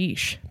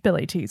 sheesh,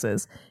 Billy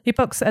teases. He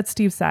pokes at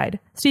Steve's side.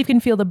 Steve can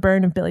feel the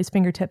burn of Billy's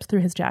fingertips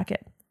through his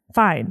jacket.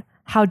 Fine.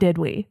 How did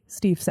we?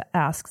 Steve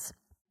asks.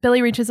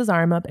 Billy reaches his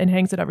arm up and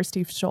hangs it over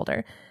Steve's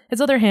shoulder,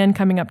 his other hand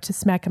coming up to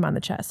smack him on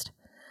the chest.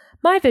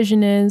 My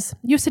vision is,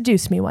 you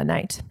seduced me one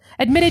night,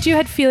 admitted you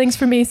had feelings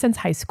for me since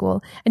high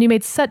school, and you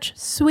made such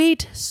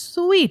sweet,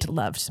 sweet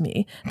love to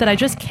me that I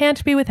just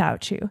can't be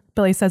without you,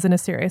 Billy says in a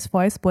serious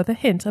voice with a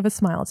hint of a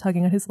smile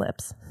tugging at his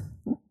lips.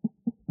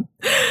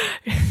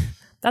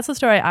 That's the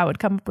story I would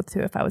come up with too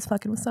if I was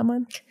fucking with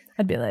someone.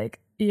 I'd be like,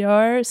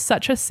 you're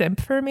such a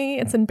simp for me.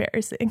 It's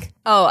embarrassing.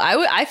 Oh,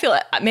 I feel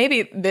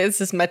maybe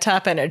this is my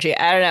top energy.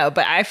 I don't know,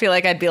 but I feel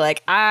like I'd be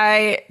like,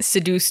 I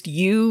seduced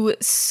you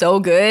so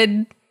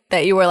good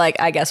that you were like,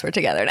 I guess we're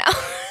together now.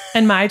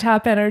 And my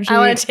top energy. I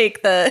want to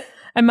take the.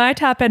 And my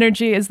top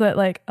energy is that,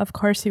 like, of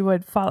course you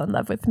would fall in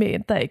love with me.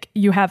 Like,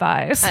 you have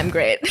eyes. I'm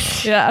great.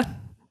 Yeah.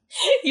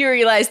 You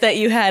realized that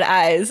you had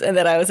eyes and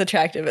that I was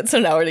attractive, and so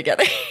now we're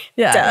together.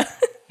 Yeah.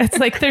 It's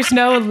like there's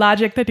no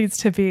logic that needs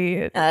to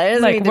be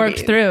worked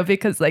through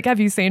because, like, have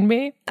you seen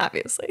me?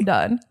 Obviously.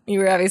 Done. You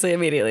were obviously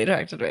immediately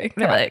attracted to me.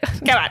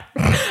 Come on.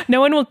 No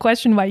one will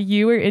question why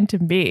you were into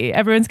me.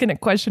 Everyone's going to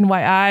question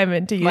why I'm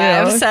into you.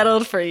 Why I've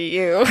settled for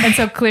you. And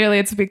so clearly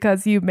it's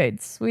because you made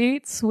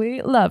sweet,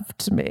 sweet love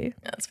to me.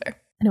 Yeah, that's fair.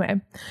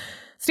 Anyway,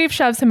 Steve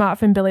shoves him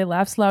off and Billy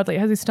laughs loudly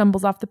as he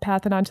stumbles off the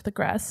path and onto the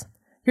grass.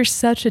 You're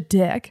such a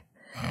dick.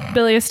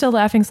 Billy is still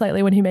laughing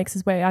slightly when he makes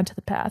his way onto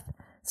the path.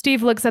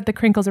 Steve looks at the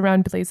crinkles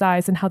around Billy's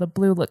eyes and how the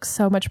blue looks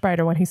so much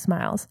brighter when he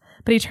smiles,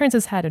 but he turns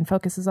his head and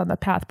focuses on the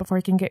path before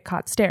he can get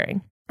caught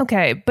staring.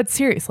 Okay, but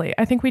seriously,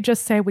 I think we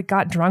just say we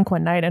got drunk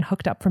one night and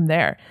hooked up from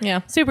there.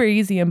 Yeah. Super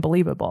easy and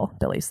believable,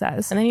 Billy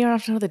says. And then you don't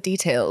have to know the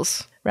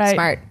details. Right.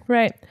 Smart.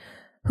 Right.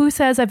 Who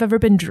says I've ever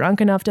been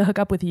drunk enough to hook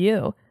up with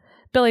you?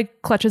 Billy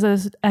clutches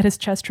at his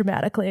chest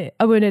dramatically,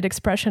 a wounded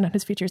expression on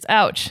his features.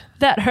 Ouch.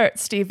 That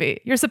hurts,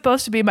 Stevie. You're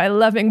supposed to be my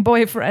loving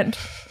boyfriend.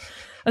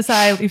 A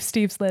sigh leaves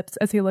Steve's lips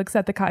as he looks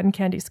at the cotton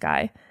candy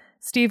sky.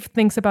 Steve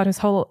thinks about this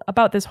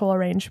whole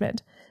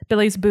arrangement.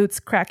 Billy's boots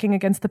cracking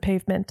against the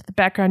pavement, the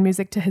background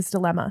music to his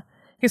dilemma.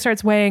 He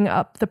starts weighing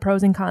up the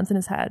pros and cons in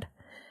his head.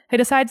 He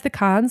decides the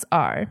cons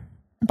are: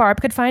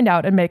 Barb could find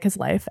out and make his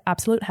life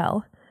absolute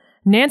hell.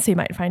 Nancy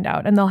might find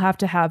out and they'll have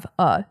to have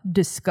a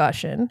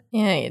discussion.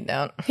 Yeah, you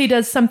don't. He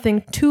does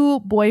something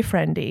too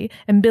boyfriendy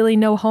and Billy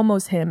no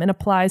homos him and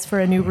applies for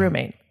a new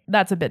roommate.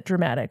 That's a bit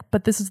dramatic,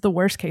 but this is the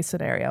worst case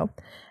scenario.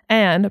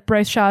 And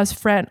Bryce Shaw's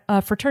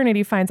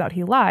fraternity finds out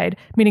he lied,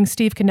 meaning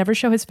Steve can never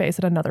show his face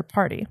at another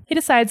party. He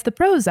decides the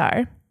pros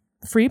are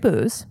free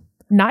booze,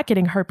 not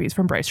getting herpes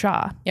from Bryce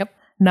Shaw. Yep.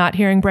 Not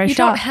hearing Bryce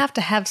Shaw. You don't have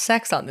to have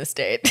sex on this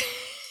date.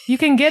 You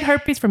can get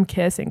herpes from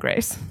kissing,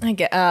 Grace. I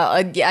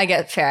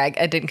get fair.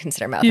 I didn't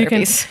consider mouth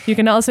herpes. You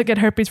can also get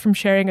herpes from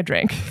sharing a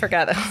drink.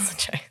 Forgot that was a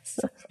choice.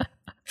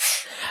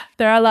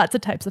 There are lots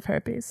of types of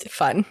herpes.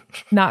 Fun.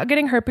 Not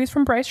getting herpes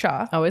from Bryce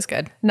Shaw. Always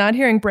good. Not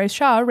hearing Bryce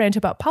Shaw rant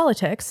about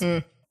politics.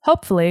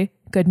 Hopefully,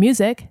 good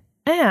music.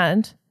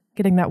 And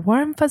getting that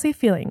warm, fuzzy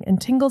feeling and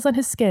tingles on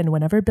his skin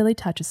whenever Billy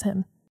touches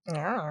him.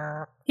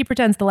 He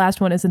pretends the last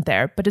one isn't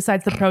there, but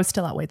decides the pros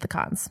still outweigh the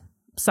cons.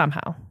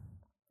 Somehow.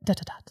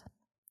 Da-da-da.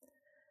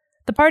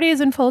 The party is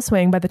in full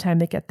swing by the time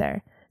they get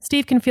there.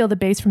 Steve can feel the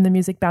bass from the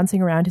music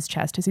bouncing around his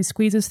chest as he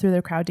squeezes through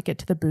the crowd to get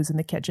to the booze in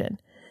the kitchen.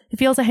 He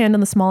feels a hand on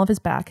the small of his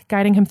back,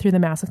 guiding him through the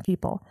mass of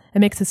people. It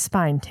makes his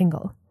spine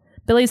tingle.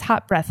 Billy's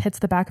hot breath hits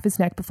the back of his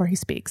neck before he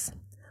speaks.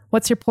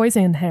 What's your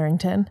poison,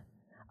 Harrington?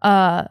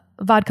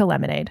 Vodka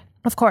lemonade.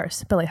 Of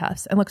course, Billy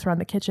huffs and looks around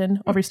the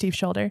kitchen over Steve's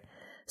shoulder.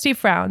 Steve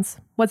frowns.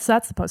 What's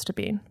that supposed to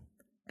be?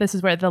 This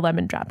is where the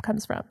lemon drop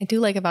comes from. I do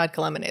like a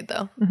vodka lemonade,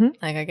 though.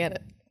 Like, I get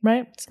it.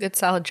 Right? It's a good,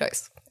 solid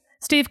choice.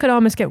 Steve could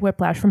almost get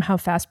whiplash from how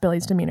fast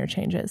Billy's demeanor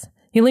changes.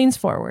 He leans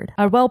forward,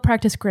 a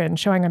well-practiced grin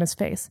showing on his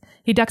face.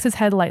 He ducks his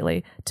head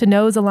lightly to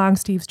nose along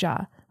Steve's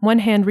jaw. One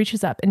hand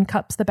reaches up and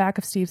cups the back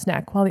of Steve's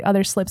neck while the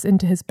other slips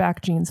into his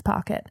back jeans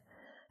pocket.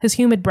 His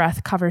humid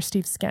breath covers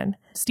Steve's skin.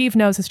 Steve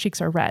knows his cheeks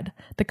are red,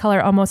 the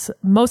color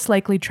most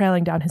likely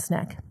trailing down his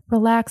neck.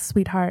 Relax,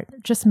 sweetheart.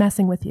 Just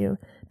messing with you.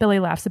 Billy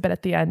laughs a bit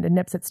at the end and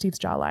nips at Steve's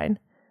jawline.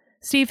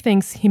 Steve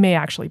thinks he may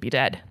actually be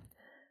dead.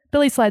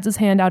 Billy slides his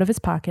hand out of his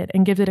pocket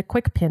and gives it a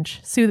quick pinch,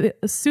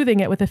 soothing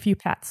it with a few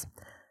pats.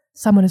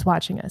 Someone is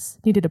watching us.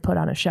 Needed to put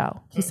on a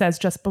show, he says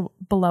just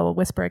below a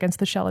whisper against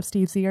the shell of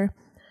Steve's ear.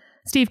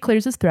 Steve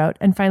clears his throat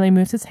and finally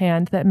moves his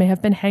hand that may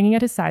have been hanging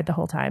at his side the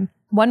whole time.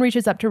 One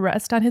reaches up to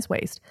rest on his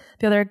waist,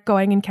 the other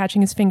going and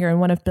catching his finger in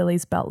one of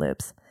Billy's belt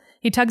loops.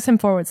 He tugs him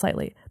forward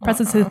slightly,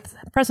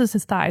 presses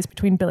his thighs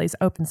between Billy's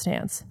open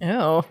stance.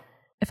 Oh.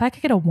 If I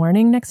could get a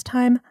warning next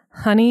time,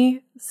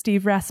 honey,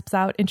 Steve rasps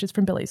out inches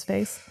from Billy's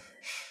face.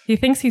 He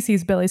thinks he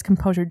sees Billy's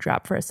composure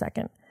drop for a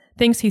second.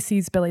 Thinks he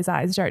sees Billy's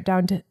eyes dart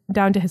down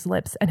to his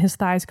lips and his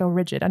thighs go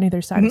rigid on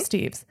either side of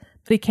Steve's,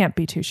 but he can't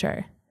be too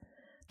sure.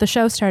 The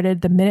show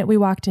started the minute we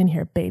walked in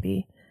here,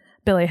 baby.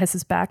 Billy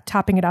hisses back,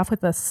 topping it off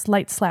with a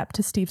slight slap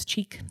to Steve's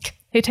cheek.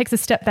 He takes a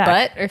step back.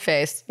 Butt or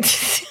face?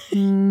 I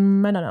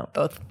don't know.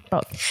 Both.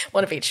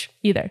 One of each.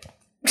 Either.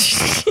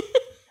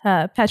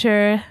 Pat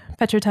your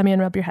tummy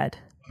and rub your head.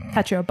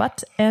 Pat your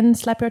butt and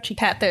slap your cheek.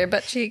 Pat their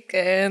butt cheek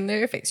and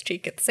their face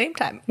cheek at the same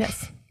time.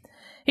 Yes.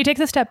 He takes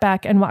a step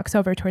back and walks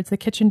over towards the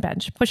kitchen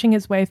bench, pushing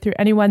his way through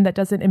anyone that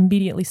doesn't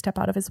immediately step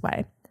out of his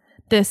way.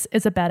 This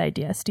is a bad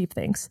idea, Steve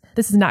thinks.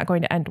 This is not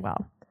going to end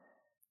well.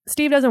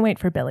 Steve doesn't wait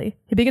for Billy.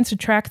 He begins to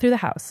track through the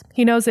house.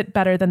 He knows it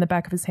better than the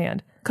back of his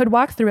hand. Could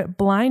walk through it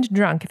blind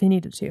drunk if he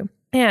needed to.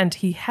 And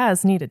he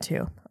has needed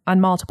to,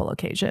 on multiple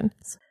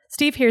occasions.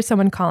 Steve hears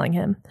someone calling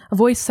him. A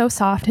voice so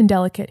soft and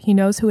delicate, he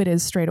knows who it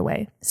is straight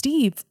away.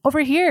 Steve,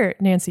 over here,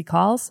 Nancy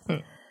calls.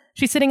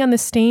 She's sitting on the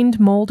stained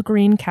mold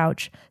green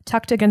couch,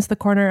 tucked against the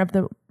corner of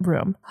the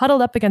room,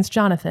 huddled up against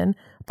Jonathan,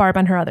 Barb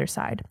on her other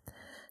side.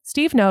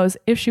 Steve knows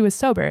if she was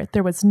sober,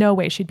 there was no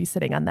way she'd be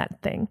sitting on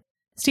that thing.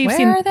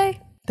 Where are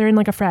they? They're in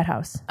like a frat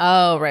house.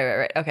 Oh,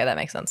 right. Okay, that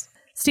makes sense.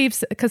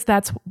 Steve's, because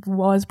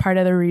was part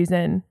of the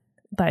reason,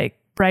 like,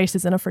 Bryce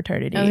is in a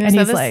fraternity. And he's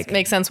this like,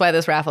 makes sense why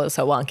this raffle is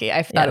so wonky.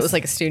 I thought it was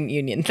like a student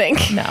union thing.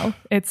 No,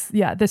 it's,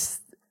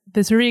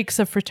 this reeks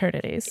of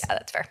fraternities. Yeah,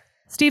 that's fair.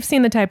 Steve's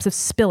seen the types of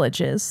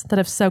spillages that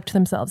have soaked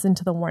themselves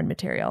into the worn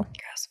material.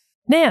 Gross.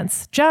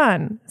 Nance,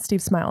 John,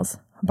 Steve smiles.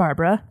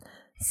 Barbara.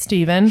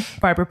 Stephen,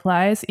 Barb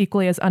replies,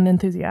 equally as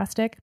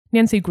unenthusiastic.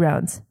 Nancy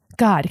groans.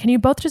 God, can you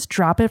both just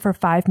drop it for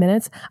 5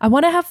 minutes? I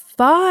want to have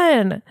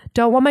fun.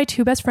 Don't want my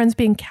two best friends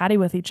being catty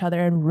with each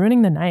other and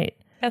ruining the night.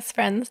 Best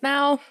friends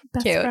now?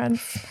 Best Cute.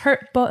 friends.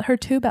 Her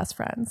two best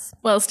friends.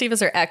 Well, Steve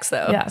is her ex,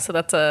 though. Yeah. So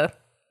that's a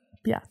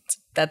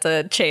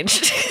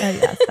change.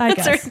 Yes, I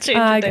guess. That's a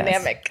change in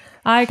dynamic.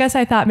 I guess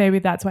I thought maybe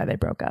that's why they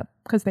broke up,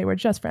 because they were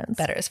just friends.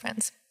 Better as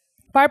friends.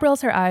 Barb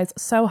rolls her eyes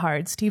so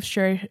hard, Steve's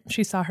sure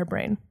she saw her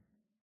brain.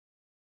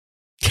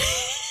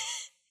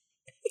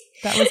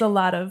 That was a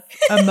lot of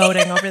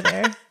emoting over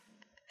there.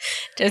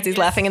 Josie's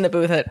laughing in the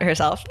booth at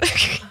herself.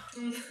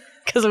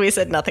 Because we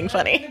said nothing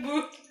funny.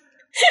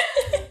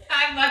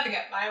 I'm laughing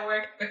at my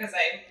work because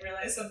I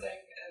realized something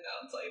and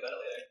I'll tell you about it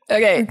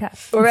later. Okay.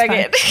 We're back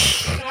in.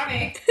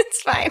 Sorry.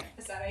 It's fine.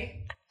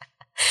 Sorry.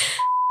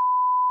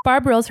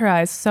 Barb rolls her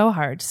eyes so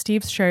hard,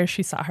 Steve's sure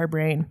she saw her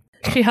brain.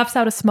 She huffs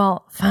out a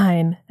small,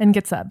 fine, and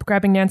gets up,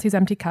 grabbing Nancy's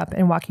empty cup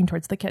and walking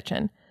towards the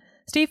kitchen.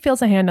 Steve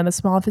feels a hand on the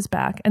small of his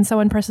back, and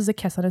someone presses a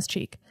kiss on his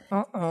cheek.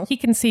 Uh-oh. He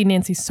can see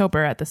Nancy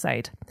sober at the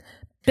sight.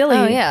 Billy...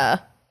 Oh, yeah.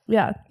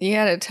 Yeah. You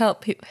gotta tell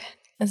people...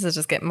 This is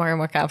just getting more and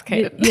more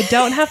complicated. You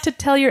don't have to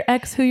tell your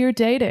ex who you're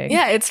dating.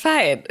 Yeah, it's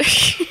fine.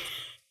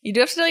 You do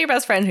have to tell your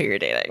best friend who you're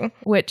dating.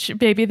 Which,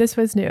 maybe this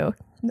was new.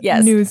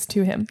 Yes. News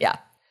to him. Yeah.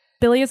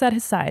 Billy is at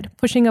his side,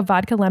 pushing a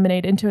vodka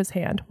lemonade into his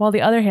hand, while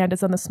the other hand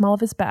is on the small of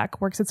his back,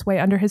 works its way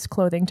under his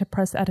clothing to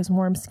press at his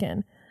warm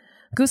skin.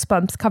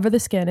 Goosebumps cover the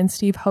skin, and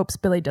Steve hopes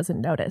Billy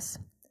doesn't notice.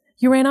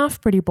 You ran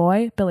off, pretty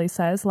boy, Billy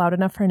says, loud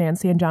enough for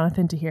Nancy and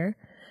Jonathan to hear.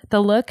 The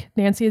look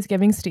Nancy is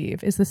giving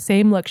Steve is the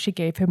same look she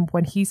gave him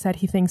when he said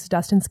he thinks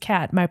Dustin's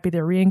cat might be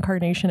the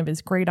reincarnation of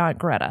his great-aunt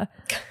Greta.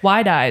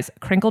 Wide eyes,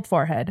 crinkled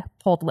forehead,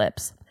 pulled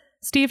lips.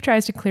 Steve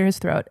tries to clear his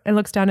throat and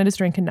looks down at his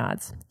drink and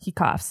nods. He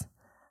coughs.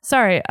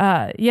 Sorry,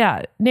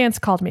 yeah, Nance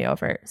called me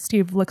over.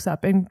 Steve looks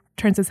up and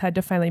turns his head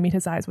to finally meet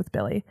his eyes with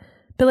Billy.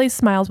 Billy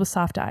smiles with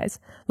soft eyes,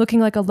 looking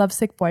like a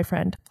lovesick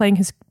boyfriend, playing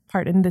his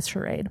part in this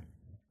charade.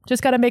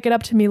 Just gotta make it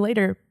up to me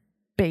later,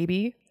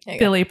 baby.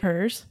 Billy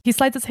purrs. He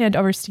slides his hand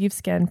over Steve's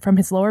skin from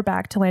his lower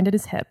back to land at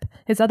his hip.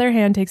 His other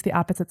hand takes the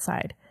opposite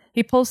side.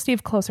 He pulls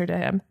Steve closer to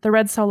him, the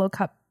red Solo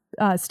cup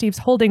Steve's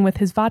holding with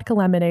his vodka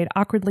lemonade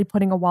awkwardly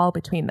putting a wall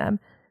between them.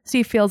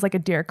 Steve feels like a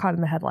deer caught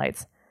in the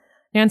headlights.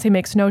 Nancy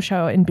makes no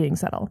show in being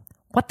subtle.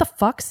 What the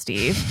fuck,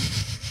 Steve?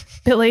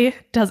 Billy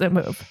doesn't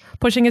move,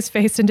 pushing his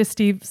face into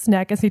Steve's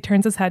neck as he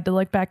turns his head to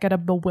look back at a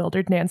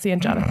bewildered Nancy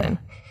and Jonathan.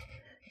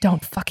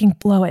 Don't fucking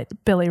blow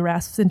it, Billy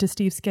rasps into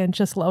Steve's skin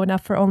just low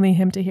enough for only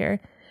him to hear.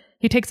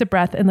 He takes a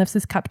breath and lifts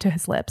his cup to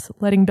his lips,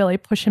 letting Billy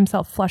push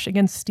himself flush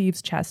against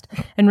Steve's chest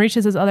and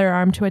reaches his other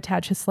arm to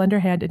attach his slender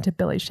hand into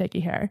Billy's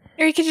shaky hair.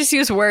 Or he could just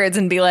use words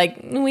and be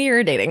like, we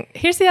are dating.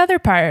 Here's the other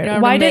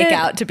part. Why make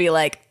out to be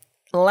like,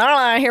 la, la,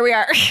 la, here we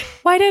are.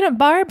 Why didn't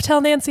Barb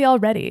tell Nancy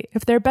already?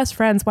 If they're best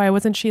friends, why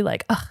wasn't she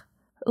like, ugh,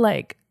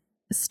 like,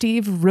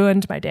 Steve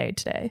ruined my day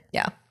today?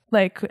 Yeah.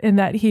 Like, in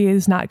that he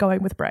is not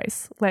going with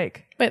Bryce.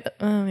 Like, wait,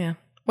 oh yeah.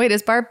 Wait,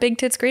 is Barb big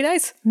tits, great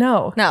eyes?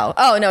 No. No.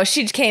 Oh, no,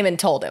 she came and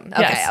told him.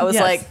 Okay, yes, I was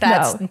like,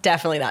 that's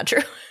definitely not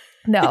true.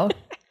 No.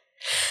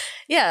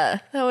 Yeah,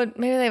 that would,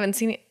 maybe they haven't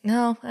seen it.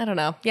 No, I don't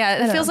know.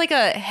 Yeah, it feels like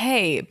a,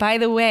 hey, by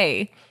the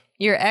way,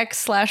 your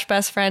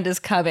ex/best friend is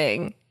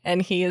coming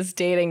and he is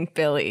dating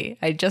Billy.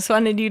 I just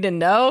wanted you to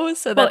know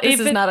so that this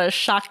is not a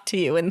shock to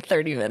you in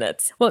 30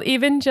 minutes. Well,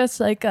 even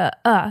just like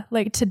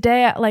like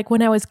today, like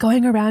when I was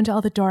going around to all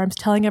the dorms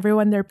telling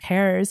everyone their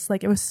pairs,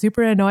 like it was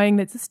super annoying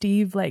that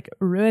Steve like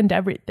ruined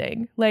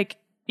everything. Like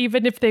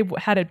even if they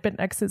hadn't been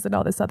exes and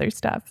all this other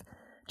stuff,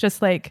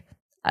 just like,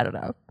 I don't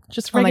know,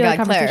 just regular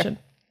conversation.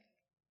 Claire,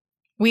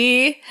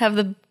 we have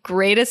the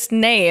greatest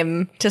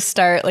name to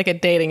start like a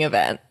dating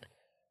event.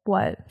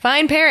 What?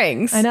 Find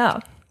Pairings. I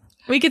know.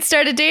 We could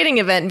start a dating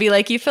event and be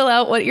like, you fill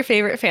out what your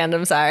favorite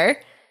fandoms are,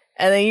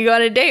 and then you go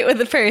on a date with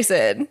the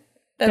person.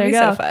 That'd be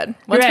so fun.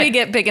 Once we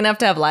get big enough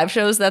to have live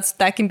shows,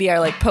 that can be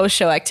our like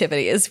post-show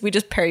activity is we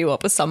just pair you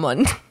up with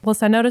someone. We'll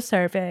send out a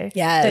survey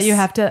that you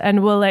have to,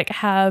 and we'll like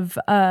have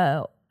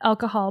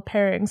alcohol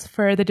pairings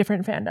for the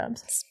different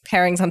fandoms.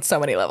 Pairings on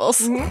so many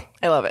levels. Mm-hmm.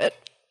 I love it.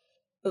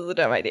 This is a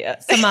dumb idea.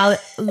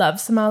 Love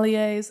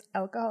sommeliers,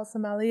 alcohol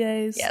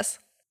sommeliers. Yes.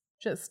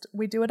 Just,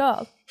 we do it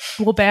all.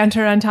 We'll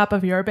banter on top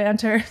of your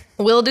banter.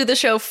 We'll do the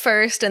show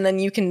first, and then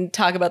you can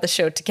talk about the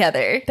show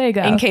together. There you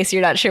go. In case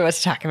you're not sure what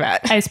to talk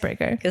about.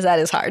 Icebreaker. Because that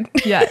is hard.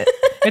 Yeah.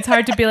 It's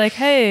hard to be like,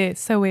 hey,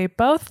 so we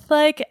both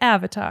like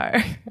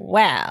Avatar.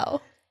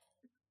 Wow.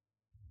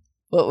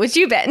 What would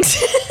you bend?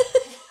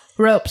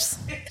 Ropes.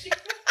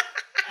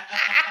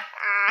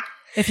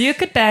 If you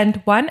could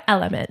bend one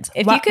element.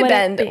 If you could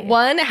bend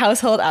one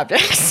household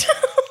object.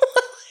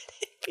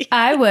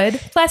 I would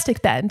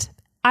plastic bend.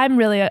 I'm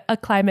really a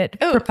climate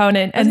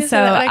proponent, and so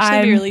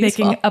I'm really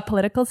making a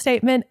political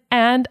statement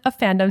and a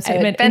fandom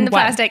statement. I would bend the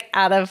plastic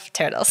out of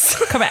turtles.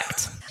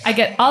 Correct. I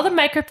get all the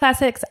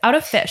microplastics out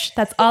of fish.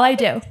 That's all I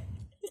do.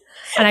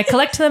 And I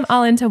collect them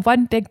all into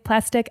one big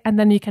plastic, and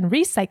then you can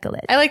recycle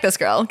it. I like this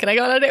girl. Can I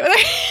go on a date with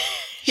her?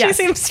 She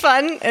seems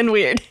fun and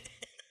weird.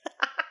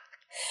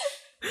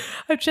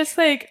 I'm just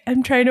like,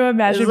 I'm trying to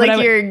imagine. It's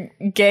like your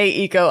gay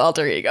eco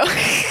alter ego.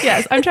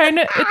 Yes, I'm trying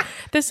to.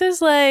 This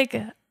is like,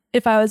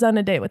 if I was on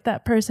a date with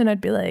that person,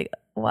 I'd be like,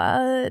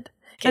 what?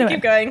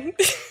 Keep going.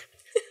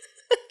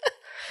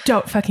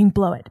 Don't fucking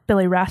blow it.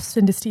 Billy rasps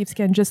into Steve's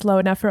skin just low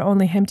enough for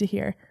only him to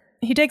hear.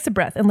 He takes a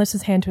breath and lifts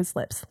his hand to his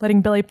lips,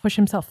 letting Billy push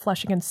himself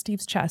flush against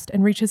Steve's chest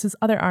and reaches his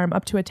other arm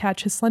up to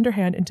attach his slender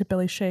hand into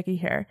Billy's shaggy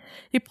hair.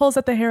 He pulls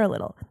at the hair a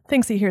little,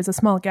 thinks he hears a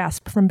small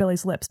gasp from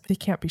Billy's lips, but he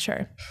can't be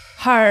sure.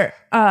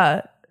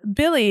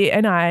 Billy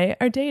and I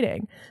are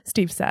dating,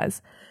 Steve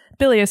says.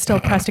 Billy is still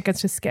pressed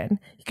against his skin.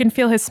 You can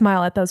feel his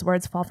smile at those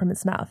words fall from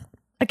his mouth.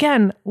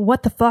 Again,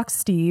 what the fuck,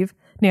 Steve?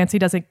 Nancy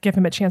doesn't give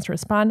him a chance to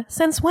respond.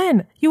 Since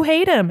when? You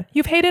hate him.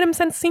 You've hated him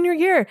since senior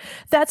year.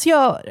 That's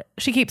your...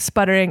 She keeps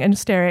sputtering and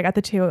staring at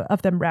the two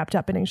of them wrapped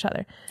up in each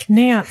other.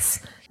 Nance,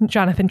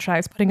 Jonathan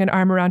tries, putting an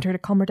arm around her to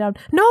calm her down.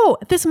 No,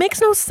 this makes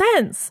no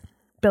sense.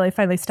 Billy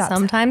finally stops.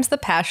 Sometimes the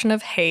passion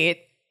of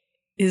hate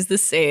is the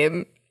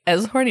same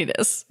as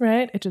horniness.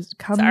 Right? It just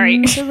comes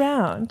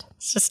around.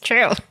 It's just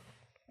true.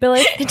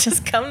 Billy, it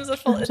just comes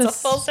it's a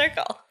full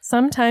circle.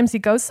 Sometimes you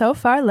go so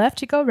far left,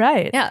 you go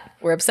right. Yeah,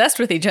 we're obsessed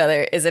with each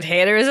other. Is it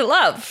hate or is it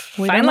love?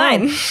 Fine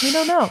line. We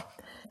don't know.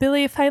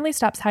 Billy finally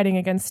stops hiding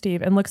against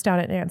Steve and looks down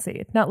at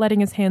Nancy, not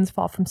letting his hands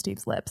fall from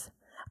Steve's lips.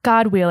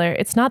 God, Wheeler,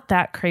 it's not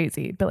that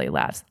crazy, Billy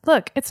laughs.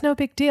 Look, it's no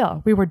big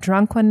deal. We were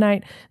drunk one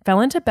night, fell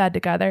into bed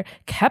together,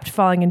 kept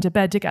falling into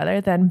bed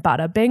together, then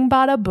bada bing,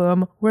 bada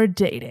boom, we're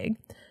dating.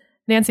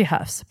 Nancy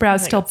huffs,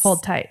 brows still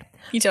pulled tight.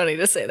 You don't need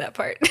to say that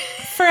part.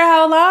 For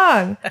how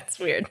long? That's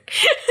weird.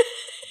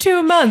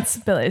 2 months,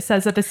 Billy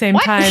says at the same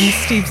time.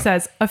 Steve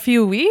says, a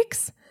few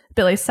weeks?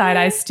 Billy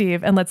side-eyes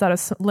Steve and lets out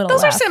a little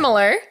Those laugh. are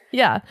similar.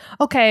 Yeah.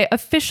 Okay,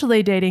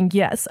 officially dating,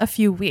 yes, a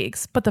few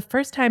weeks. But the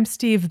first time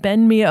Steve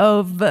bend me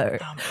over.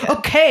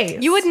 Okay.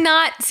 You would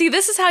not... See,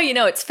 this is how you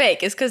know it's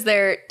fake, is because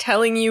they're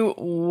telling you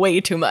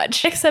way too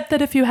much. Except that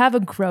if you have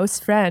a gross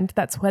friend,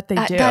 that's what they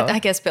do. I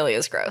guess Billy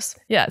is gross.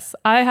 Yes,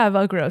 I have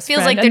a gross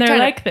Feels friend, like and they're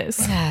like this.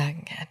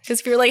 Because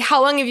if you're like,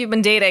 how long have you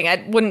been dating?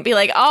 I wouldn't be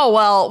like, oh,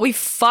 well, we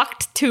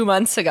fucked 2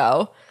 months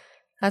ago.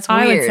 That's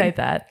weird. I would say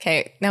that.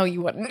 Okay, no, you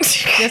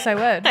wouldn't. Yes, I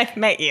would. I've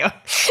met you.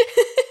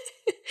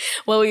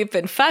 Well, we've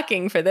been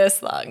fucking for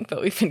this long,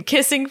 but we've been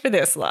kissing for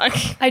this long.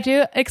 I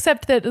do,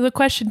 except that the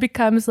question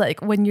becomes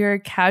like when you're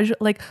casual,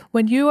 like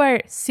when you are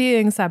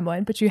seeing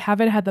someone, but you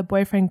haven't had the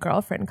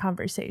boyfriend-girlfriend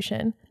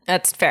conversation.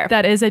 That's fair.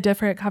 That is a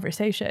different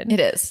conversation. It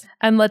is.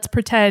 And let's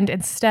pretend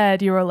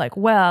instead you were like,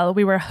 well,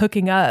 we were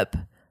hooking up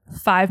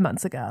 5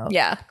 months ago.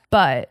 Yeah.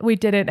 But we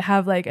didn't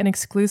have like an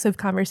exclusive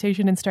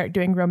conversation and start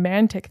doing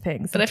romantic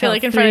things. But I feel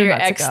like in front of your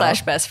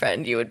ex/best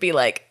friend, you would be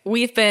like,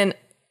 we've been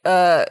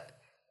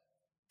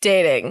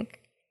dating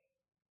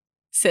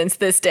since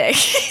this day.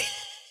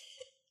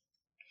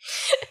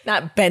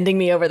 Not bending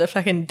me over the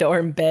fucking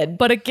dorm bed.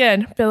 But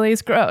again,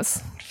 Billy's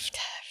gross.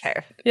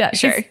 Fair. Yeah,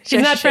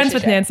 she's not friends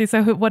with Nancy,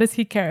 so what does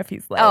he care if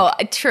he's like... Oh,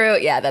 true.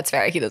 Yeah, that's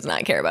fair. He does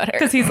not care about her.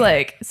 Because he's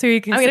like...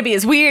 I'm going to be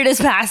as weird as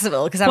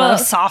possible because I'm a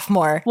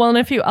sophomore. Well, and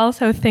if you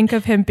also think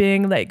of him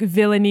being like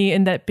villainy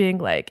and that being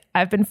like,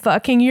 I've been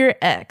fucking your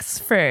ex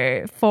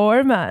for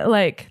 4 months.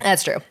 Like...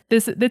 That's true.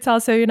 It's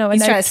also, you know...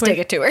 He's trying to stick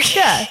it to her.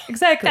 Yeah,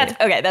 exactly.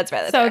 That's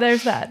fair. So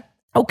there's that.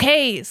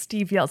 Okay,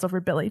 Steve yells over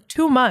Billy.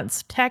 2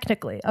 months,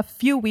 technically. A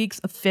few weeks,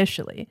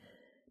 officially.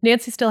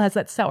 Nancy still has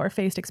that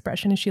sour-faced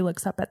expression as she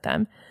looks up at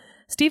them.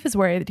 Steve is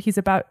worried that he's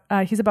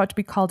about to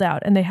be called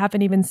out, and they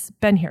haven't even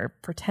been here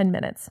for 10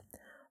 minutes.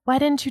 Why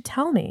didn't you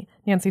tell me?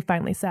 Nancy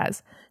finally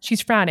says.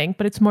 She's frowning,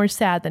 but it's more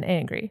sad than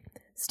angry.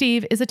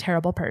 Steve is a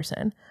terrible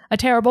person. A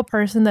terrible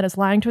person that is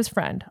lying to his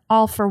friend.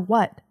 All for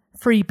what?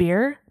 Free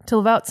beer? To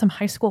live out some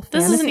high school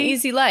fantasy? This is an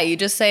easy lie. You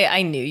just say,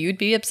 I knew you'd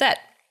be upset.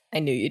 I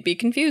knew you'd be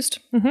confused.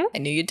 Mm-hmm. I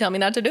knew you'd tell me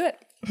not to do it.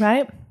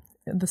 Right?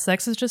 The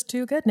sex is just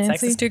too good, Nancy.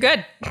 Sex is too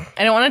good.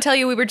 I don't want to tell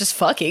you we were just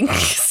fucking,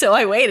 so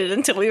I waited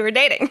until we were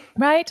dating.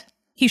 Right?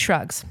 He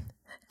shrugs.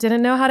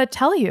 Didn't know how to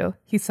tell you,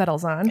 he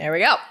settles on. There we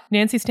go.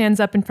 Nancy stands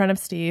up in front of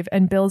Steve,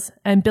 and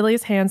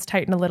Billy's hands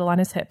tighten a little on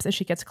his hips as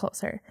she gets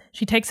closer.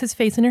 She takes his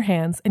face in her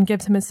hands and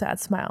gives him a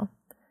sad smile.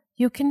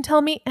 You can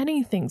tell me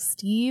anything,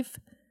 Steve.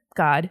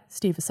 God,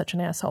 Steve is such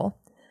an asshole.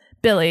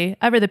 Billy,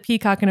 ever the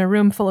peacock in a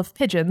room full of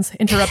pigeons,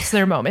 interrupts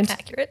their moment.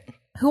 Accurate.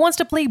 Who wants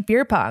to play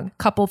beer pong?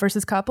 Couple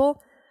versus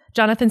couple?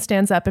 Jonathan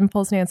stands up and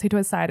pulls Nancy to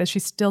his side as she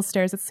still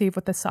stares at Steve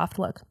with a soft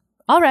look.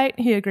 All right,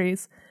 he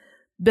agrees.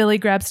 Billy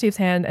grabs Steve's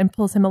hand and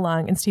pulls him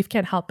along, and Steve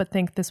can't help but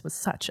think this was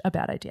such a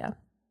bad idea.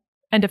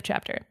 End of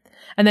chapter.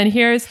 And then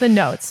here's the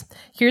notes.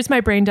 Here's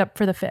my brain dump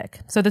for the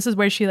fic. So this is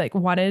where she like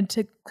wanted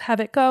to have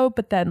it go,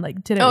 but then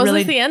like didn't really. Oh,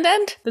 is this the end?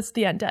 This is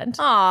the end.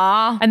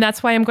 Aww. And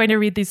that's why I'm going to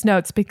read these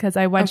notes, because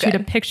I want you to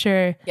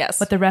picture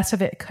what the rest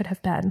of it could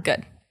have been.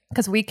 Good.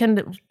 Because we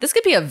can... This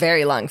could be a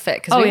very long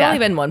fic, because we've only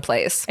been one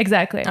place.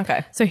 Exactly.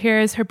 Okay. So here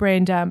is her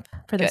brain dump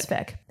for this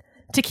fic.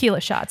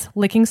 Tequila shots.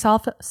 Licking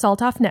salt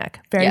off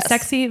neck. Very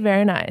sexy,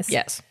 very nice.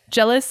 Yes.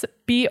 Jealous,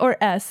 B or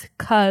S,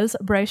 cuz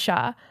Bray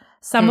Shaw.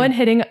 Someone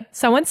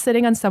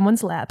sitting on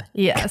someone's lap.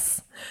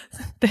 Yes.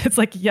 It's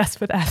like yes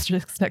with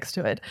asterisks next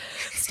to it.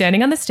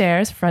 Standing on the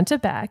stairs, front to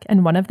back,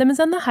 and one of them is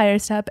on the higher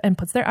step and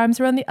puts their arms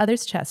around the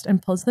other's chest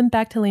and pulls them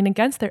back to lean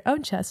against their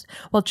own chest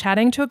while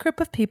chatting to a group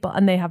of people,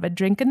 and they have a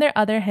drink in their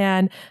other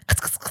hand.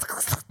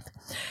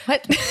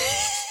 What?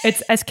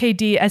 It's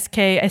SKD,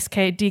 SK,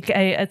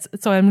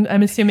 SK, so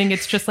I'm assuming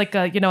it's just like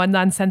a, you know, a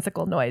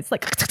nonsensical noise.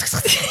 Like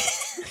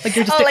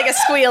you're just like a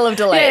squeal of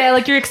delight. Yeah,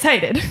 like you're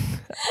excited.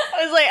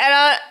 I was like,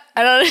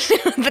 I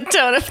don't know the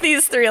tone of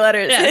these 3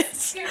 letters. Yes.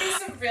 It's gonna be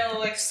some real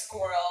like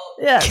squirrel.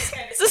 Yes.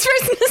 Is this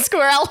person a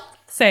squirrel?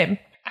 Same.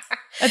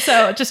 And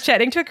so just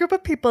chatting to a group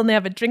of people and they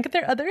have a drink in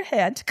their other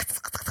hand.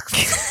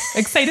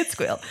 Excited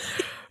squeal.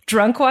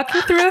 Drunk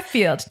walking through a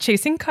field,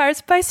 chasing cars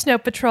by snow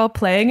patrol,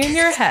 playing in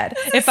your head.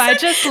 If I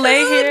just lay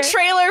here. This is a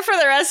trailer for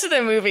the rest of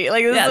the movie.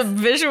 Like this is a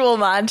visual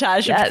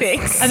montage of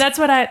things. And that's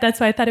why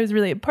I thought it was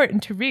really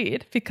important to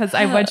read, because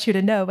I want you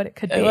to know what it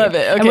could be. I love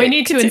it. Okay, and we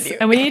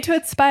need to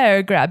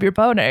inspire Grab Your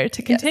Boner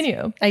to continue.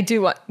 Yes. I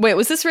do want. Wait,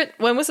 was this written?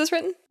 When was this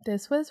written?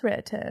 This was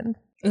written.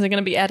 Is it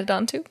going to be added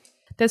on too?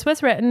 This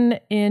was written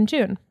in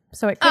June,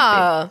 so it could be.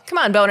 Oh, come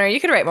on, Boner. You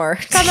could write more.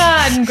 Come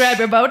on, Grab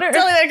Your Boner. It's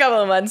only been a couple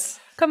of months.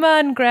 Come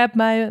on, grab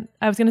my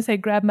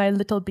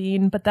little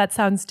bean, but that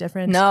sounds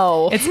different.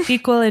 No. It's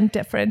equal and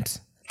different.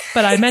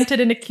 But I meant it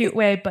in a cute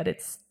way, but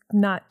it's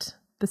not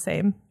the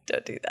same.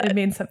 Don't do that. It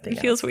means something It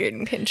feels weird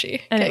and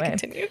pinchy. Anyway, okay,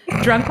 continue.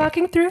 Drunk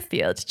walking through a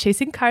field,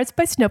 chasing cars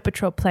by snow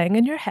patrol, playing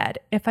in your head.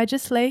 If I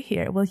just lay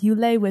here, will you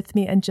lay with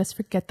me and just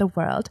forget the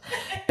world?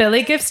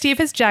 Billy gives Steve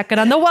his jacket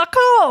on the walk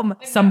home.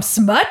 Some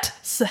smut?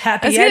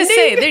 Happy ending? I was going to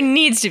say, there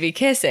needs to be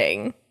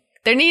kissing.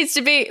 There needs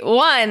to be,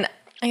 one,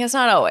 I guess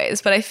not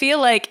always, but I feel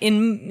like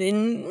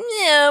in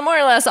more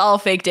or less all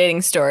fake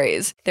dating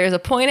stories, there's a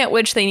point at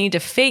which they need to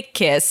fake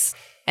kiss,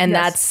 and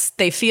that's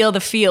they feel the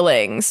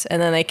feelings, and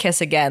then they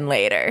kiss again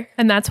later.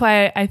 And that's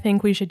why I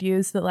think we should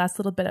use the last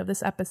little bit of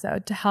this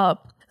episode to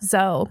help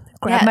Zoe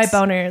grab my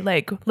boner.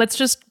 Like, let's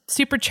just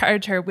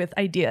supercharge her with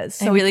ideas.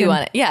 So I really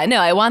want it. Yeah, no,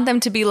 I want them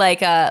to be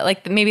like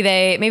maybe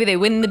they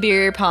win the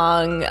beer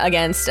pong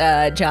against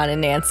John and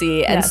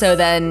Nancy, and so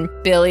then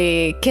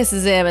Billy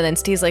kisses him, and then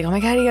Steve's like, "Oh my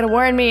god, you gotta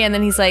warn me," and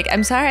then he's like,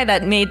 "I'm sorry,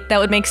 that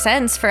would make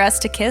sense for us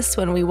to kiss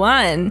when we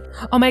won."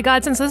 Oh my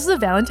god, since this is a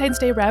Valentine's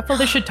Day raffle,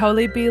 there should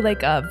totally be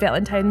like a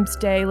Valentine's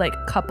Day like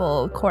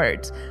couple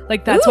court.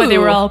 Like that's why they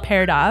were all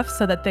paired off,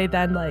 so that they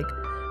then like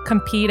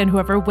compete, and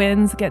whoever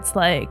wins gets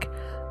like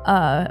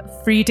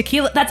free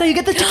tequila. That's how you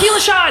get the tequila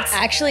shots.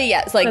 Actually,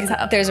 yes.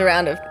 Like there's a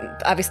round of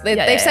obviously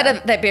they've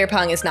said that beer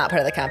pong is not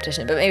part of the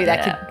competition, but maybe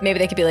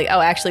they could be like,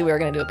 oh, actually we were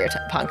going to do a beer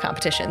pong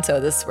competition,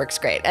 so this works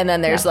great. And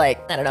then there's like,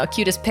 I don't know,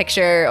 cutest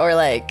picture, or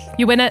like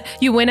you win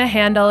a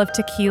handle of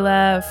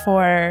tequila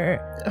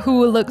for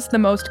who looks the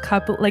most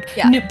couple, like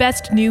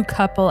best new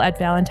couple at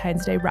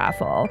Valentine's Day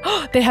raffle.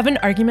 They have an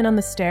argument on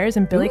the stairs,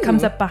 and Billy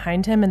comes up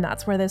behind him, and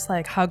that's where this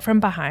like hug from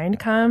behind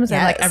comes,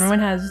 and like everyone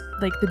has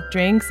like the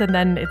drinks, and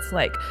then it's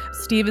like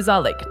Steve is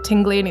all like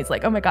tingly, and he's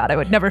like, oh my god, I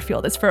would never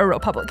feel this for a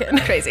Republican.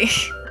 Crazy.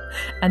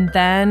 And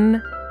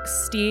then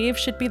Steve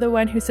should be the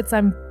one who sits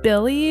on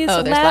Billy's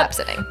lap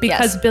sitting.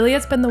 Because Billy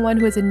has been the one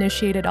who has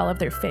initiated all of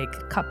their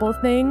fake couple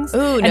things.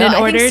 Ooh, and no,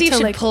 I think Steve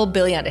should pull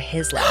Billy onto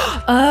his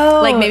lap.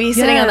 Like maybe he's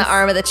sitting on the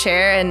arm of the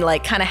chair, and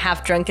like kind of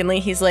half drunkenly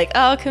he's like,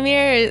 oh, come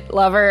here,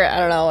 lover. I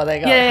don't know what they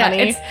call it,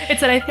 honey.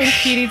 It's that I think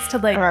he needs to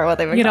like,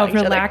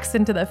 relax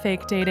into the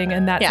fake dating,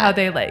 and that's how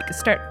they like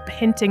start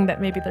hinting that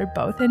maybe they're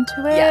both into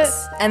it.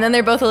 Yes, and then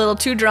they're both a little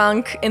too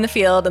drunk in the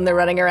field, and they're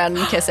running around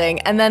and kissing,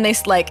 and then they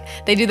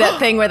do that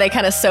thing where they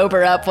kind of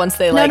sober up once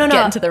they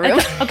get into the room.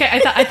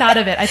 I thought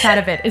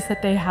of it is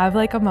that they have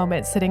like a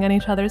moment sitting on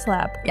each other's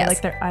lap, where,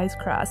 like their eyes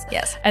cross.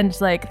 Yes, and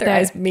like their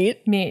eyes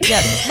meet.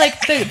 Yes, like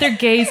their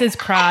gaze is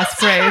crossed,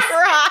 Grace.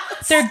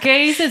 Their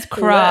gaze is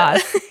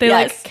crossed. They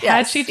like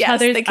catch each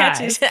other's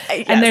eyes,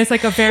 and there's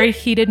like a very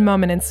heated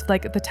moment. And it's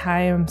like the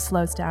time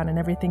slows down and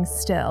everything's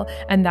still,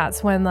 and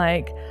that's when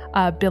like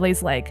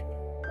Billy's like,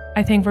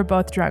 I think we're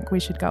both drunk.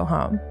 We should go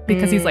home,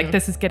 because he's like,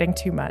 this is getting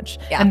too much.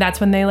 Yeah. And that's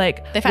when they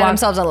find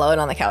themselves alone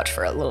on the couch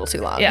for a little too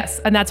long. Yes.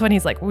 And that's when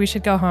he's like, we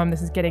should go home.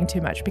 This is getting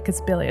too much,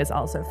 because Billy is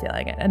also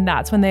feeling it. And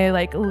that's when they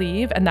like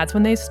leave. And that's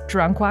when they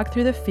drunk walk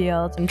through the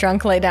field. And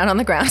drunk lay down on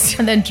the ground.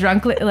 And then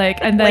drunk lay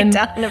down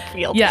in a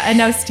field. Yeah. And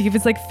now Steve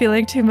is like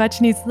feeling too much,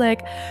 and he's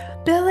like,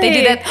 Billy,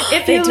 they do that.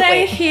 If you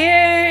lay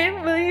here,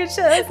 will you just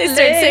They start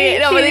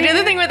singing. No, but they do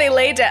the thing where they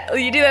lay down.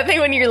 You do that thing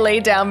when you're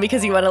laid down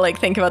because you want to like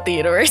think about the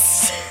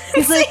universe.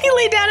 So you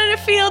lay down in a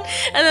field,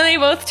 and then they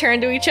both turn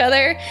to each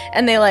other,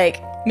 and they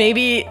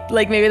maybe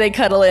they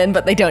cuddle in,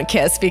 but they don't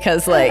kiss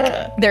because like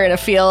they're in a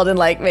field, and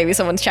like maybe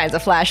someone shines a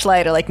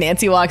flashlight, or like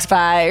Nancy walks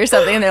by or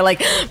something, and they're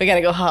like, we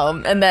gotta go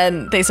home, and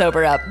then they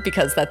sober up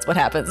because that's what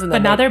happens. And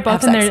then but now they're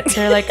both in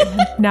they're like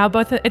now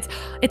both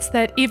it's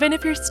that even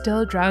if you're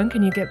still drunk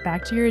and you get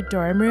back to your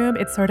dorm room,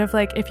 it's sort of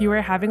like if you were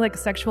having like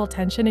sexual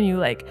tension and you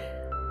like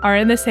are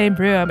in the same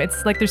room,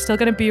 it's like there's still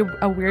going to be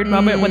a weird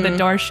moment when the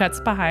door shuts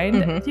behind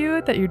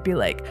you, that you'd be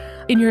like,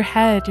 in your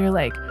head, you're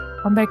like,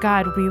 oh my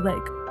god,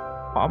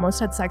 almost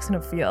had sex in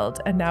a field,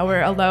 and now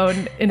we're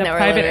alone in a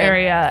private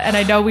area. And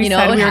I know we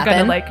said we were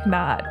gonna like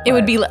not. It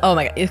would be, oh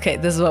my God. Okay,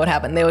 this is what would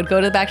happen. They would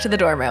go back to the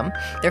dorm room.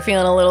 They're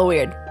feeling a little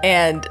weird.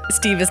 And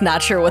Steve is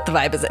not sure what the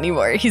vibe is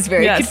anymore. He's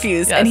very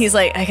confused. Yes. And he's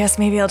like, I guess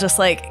maybe I'll just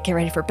like get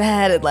ready for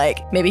bed. And like,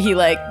 maybe he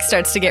like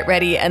starts to get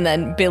ready. And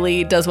then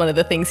Billy does one of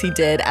the things he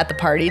did at the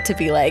party to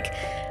be like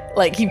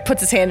he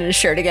puts his hand in his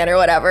shirt again or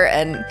whatever.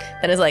 And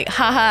then is like,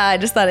 haha, I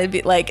just thought it'd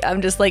be like,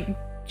 I'm just like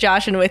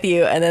joshing with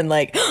you. And then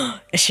like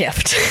a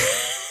shift.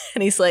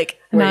 And he's like,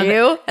 were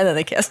you? And then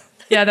they kiss.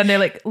 Yeah, then they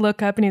like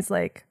look up and he's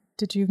like,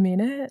 did you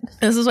mean it?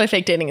 This is why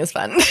fake dating is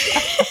fun.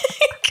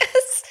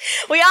 Because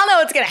we all know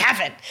what's going to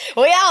happen.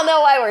 We all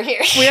know why we're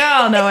here. We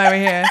all know why we're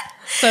here.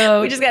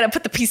 So we just got to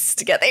put the pieces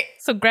together.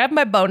 So grab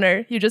my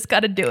boner. You just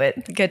got to do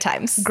it. Good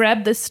times.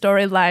 Grab this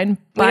storyline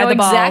by the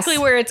balls. We know exactly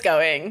where it's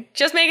going.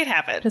 Just make it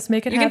happen. Just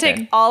make it happen. You can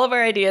take all of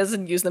our ideas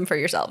and use them for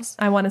yourselves.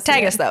 I want to see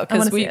Tag us, though,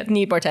 because we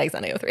need more tags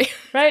on AO3.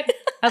 Right?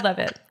 I love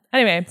it.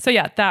 Anyway, so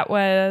yeah, that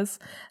was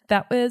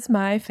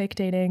my fake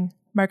dating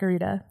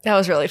margarita. That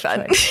was really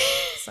fun.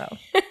 So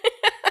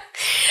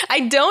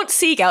I don't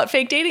seek out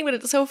fake dating, but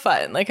it's so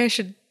fun. Like I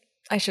should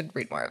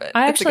read more of it.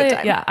 It's a good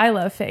time. I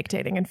love fake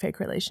dating and fake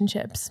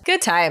relationships.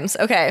 Good times.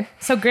 Okay.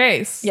 So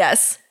Grace.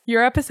 Yes.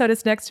 Your episode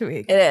is next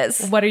week. It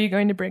is. What are you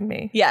going to bring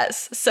me?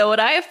 Yes. So what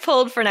I have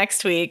pulled for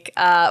next week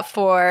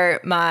for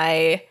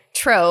my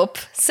trope,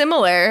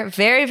 similar,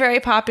 very, very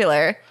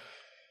popular,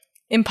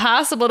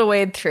 impossible to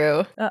wade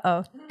through.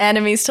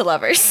 Enemies to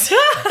lovers.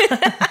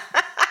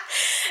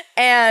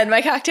 And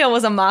my cocktail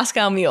was a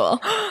Moscow Mule.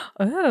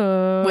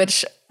 Oh.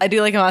 Which I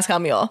do like a Moscow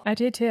Mule. I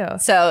do too.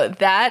 So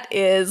that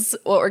is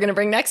what we're going to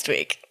bring next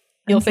week.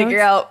 You'll figure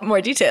out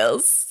more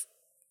details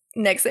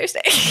next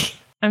Thursday.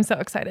 I'm so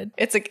excited.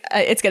 It's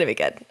going to be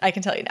good. I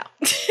can tell you now.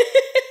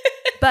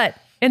 But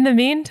in the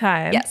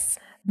meantime, yes,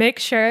 make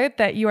sure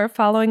that you are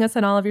following us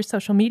on all of your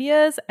social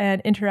medias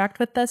and interact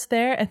with us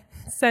there, and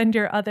send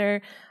your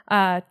other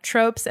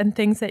tropes and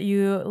things that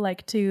you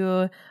like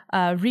to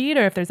read,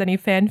 or if there's any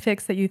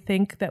fanfics that you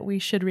think that we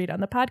should read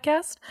on the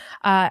podcast,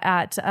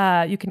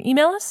 you can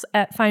email us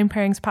at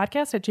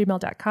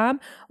findpairingspodcast@gmail.com,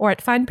 or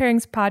at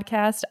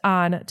findpairingspodcast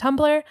on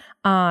Tumblr,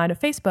 on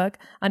Facebook,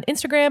 on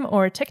Instagram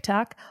or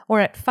TikTok, or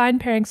at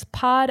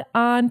findpairingspod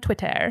on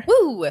Twitter.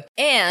 Woo!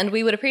 And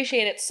we would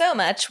appreciate it so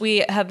much.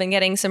 We have been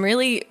getting some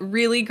really,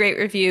 really great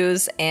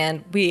reviews,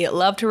 and we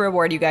love to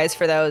reward you guys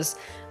for those.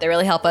 They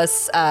really help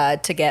us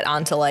to get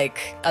onto like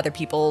other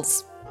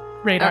people's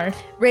radar.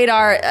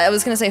 I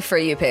was gonna say For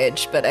You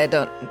page, but I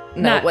don't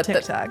know what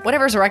TikTok.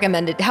 Whatever's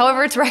recommended.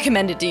 However, it's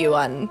recommended to you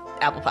on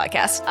Apple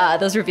Podcasts.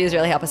 Those reviews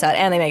really help us out,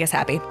 and they make us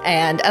happy.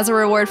 And as a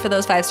reward for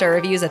those 5-star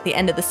reviews, at the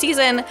end of the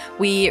season,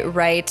 we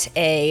write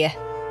a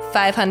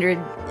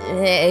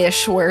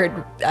 500-ish word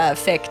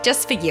fic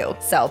just for you.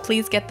 So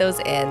please get those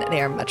in.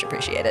 They are much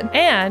appreciated.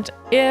 And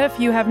if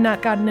you have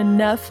not gotten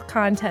enough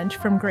content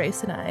from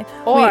Grace and I,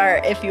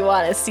 or if you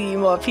want to see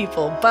more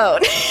people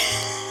bone.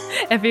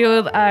 If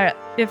you're a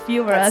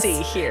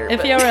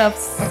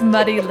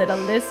smutty little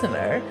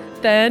listener,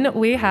 then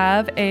we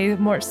have a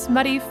more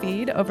smutty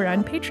feed over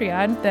on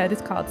Patreon that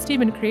is called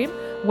Steam & Cream,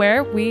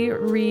 where we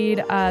read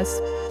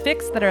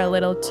fics that are a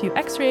little too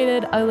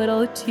X-rated, a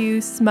little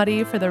too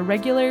smutty for the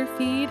regular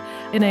feed,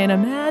 in an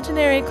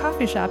imaginary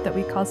coffee shop that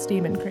we call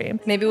Steam & Cream.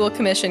 Maybe we'll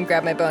commission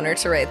Grab My Boner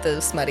to write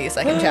the smutty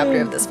second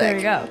chapter of this fic. There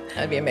you go.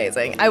 That'd be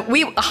amazing.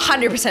 We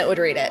 100% would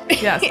read it.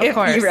 Yes, of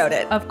course. You wrote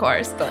it. Of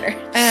course. Boner.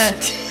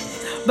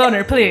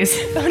 Boner, please.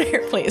 Boner,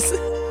 please.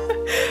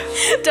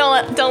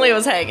 Don't leave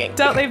us hanging.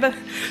 Don't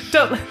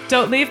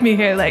leave me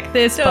here like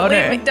this,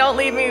 Boner. Don't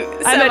leave me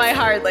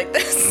semi-hard like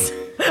this.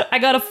 I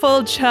got a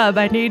full chub.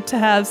 I need to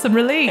have some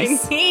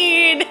release. I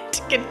need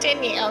to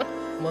continue.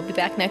 We'll be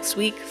back next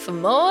week for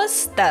more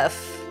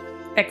stuff.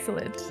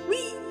 Excellent.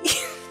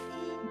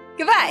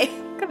 Goodbye.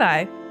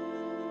 Goodbye.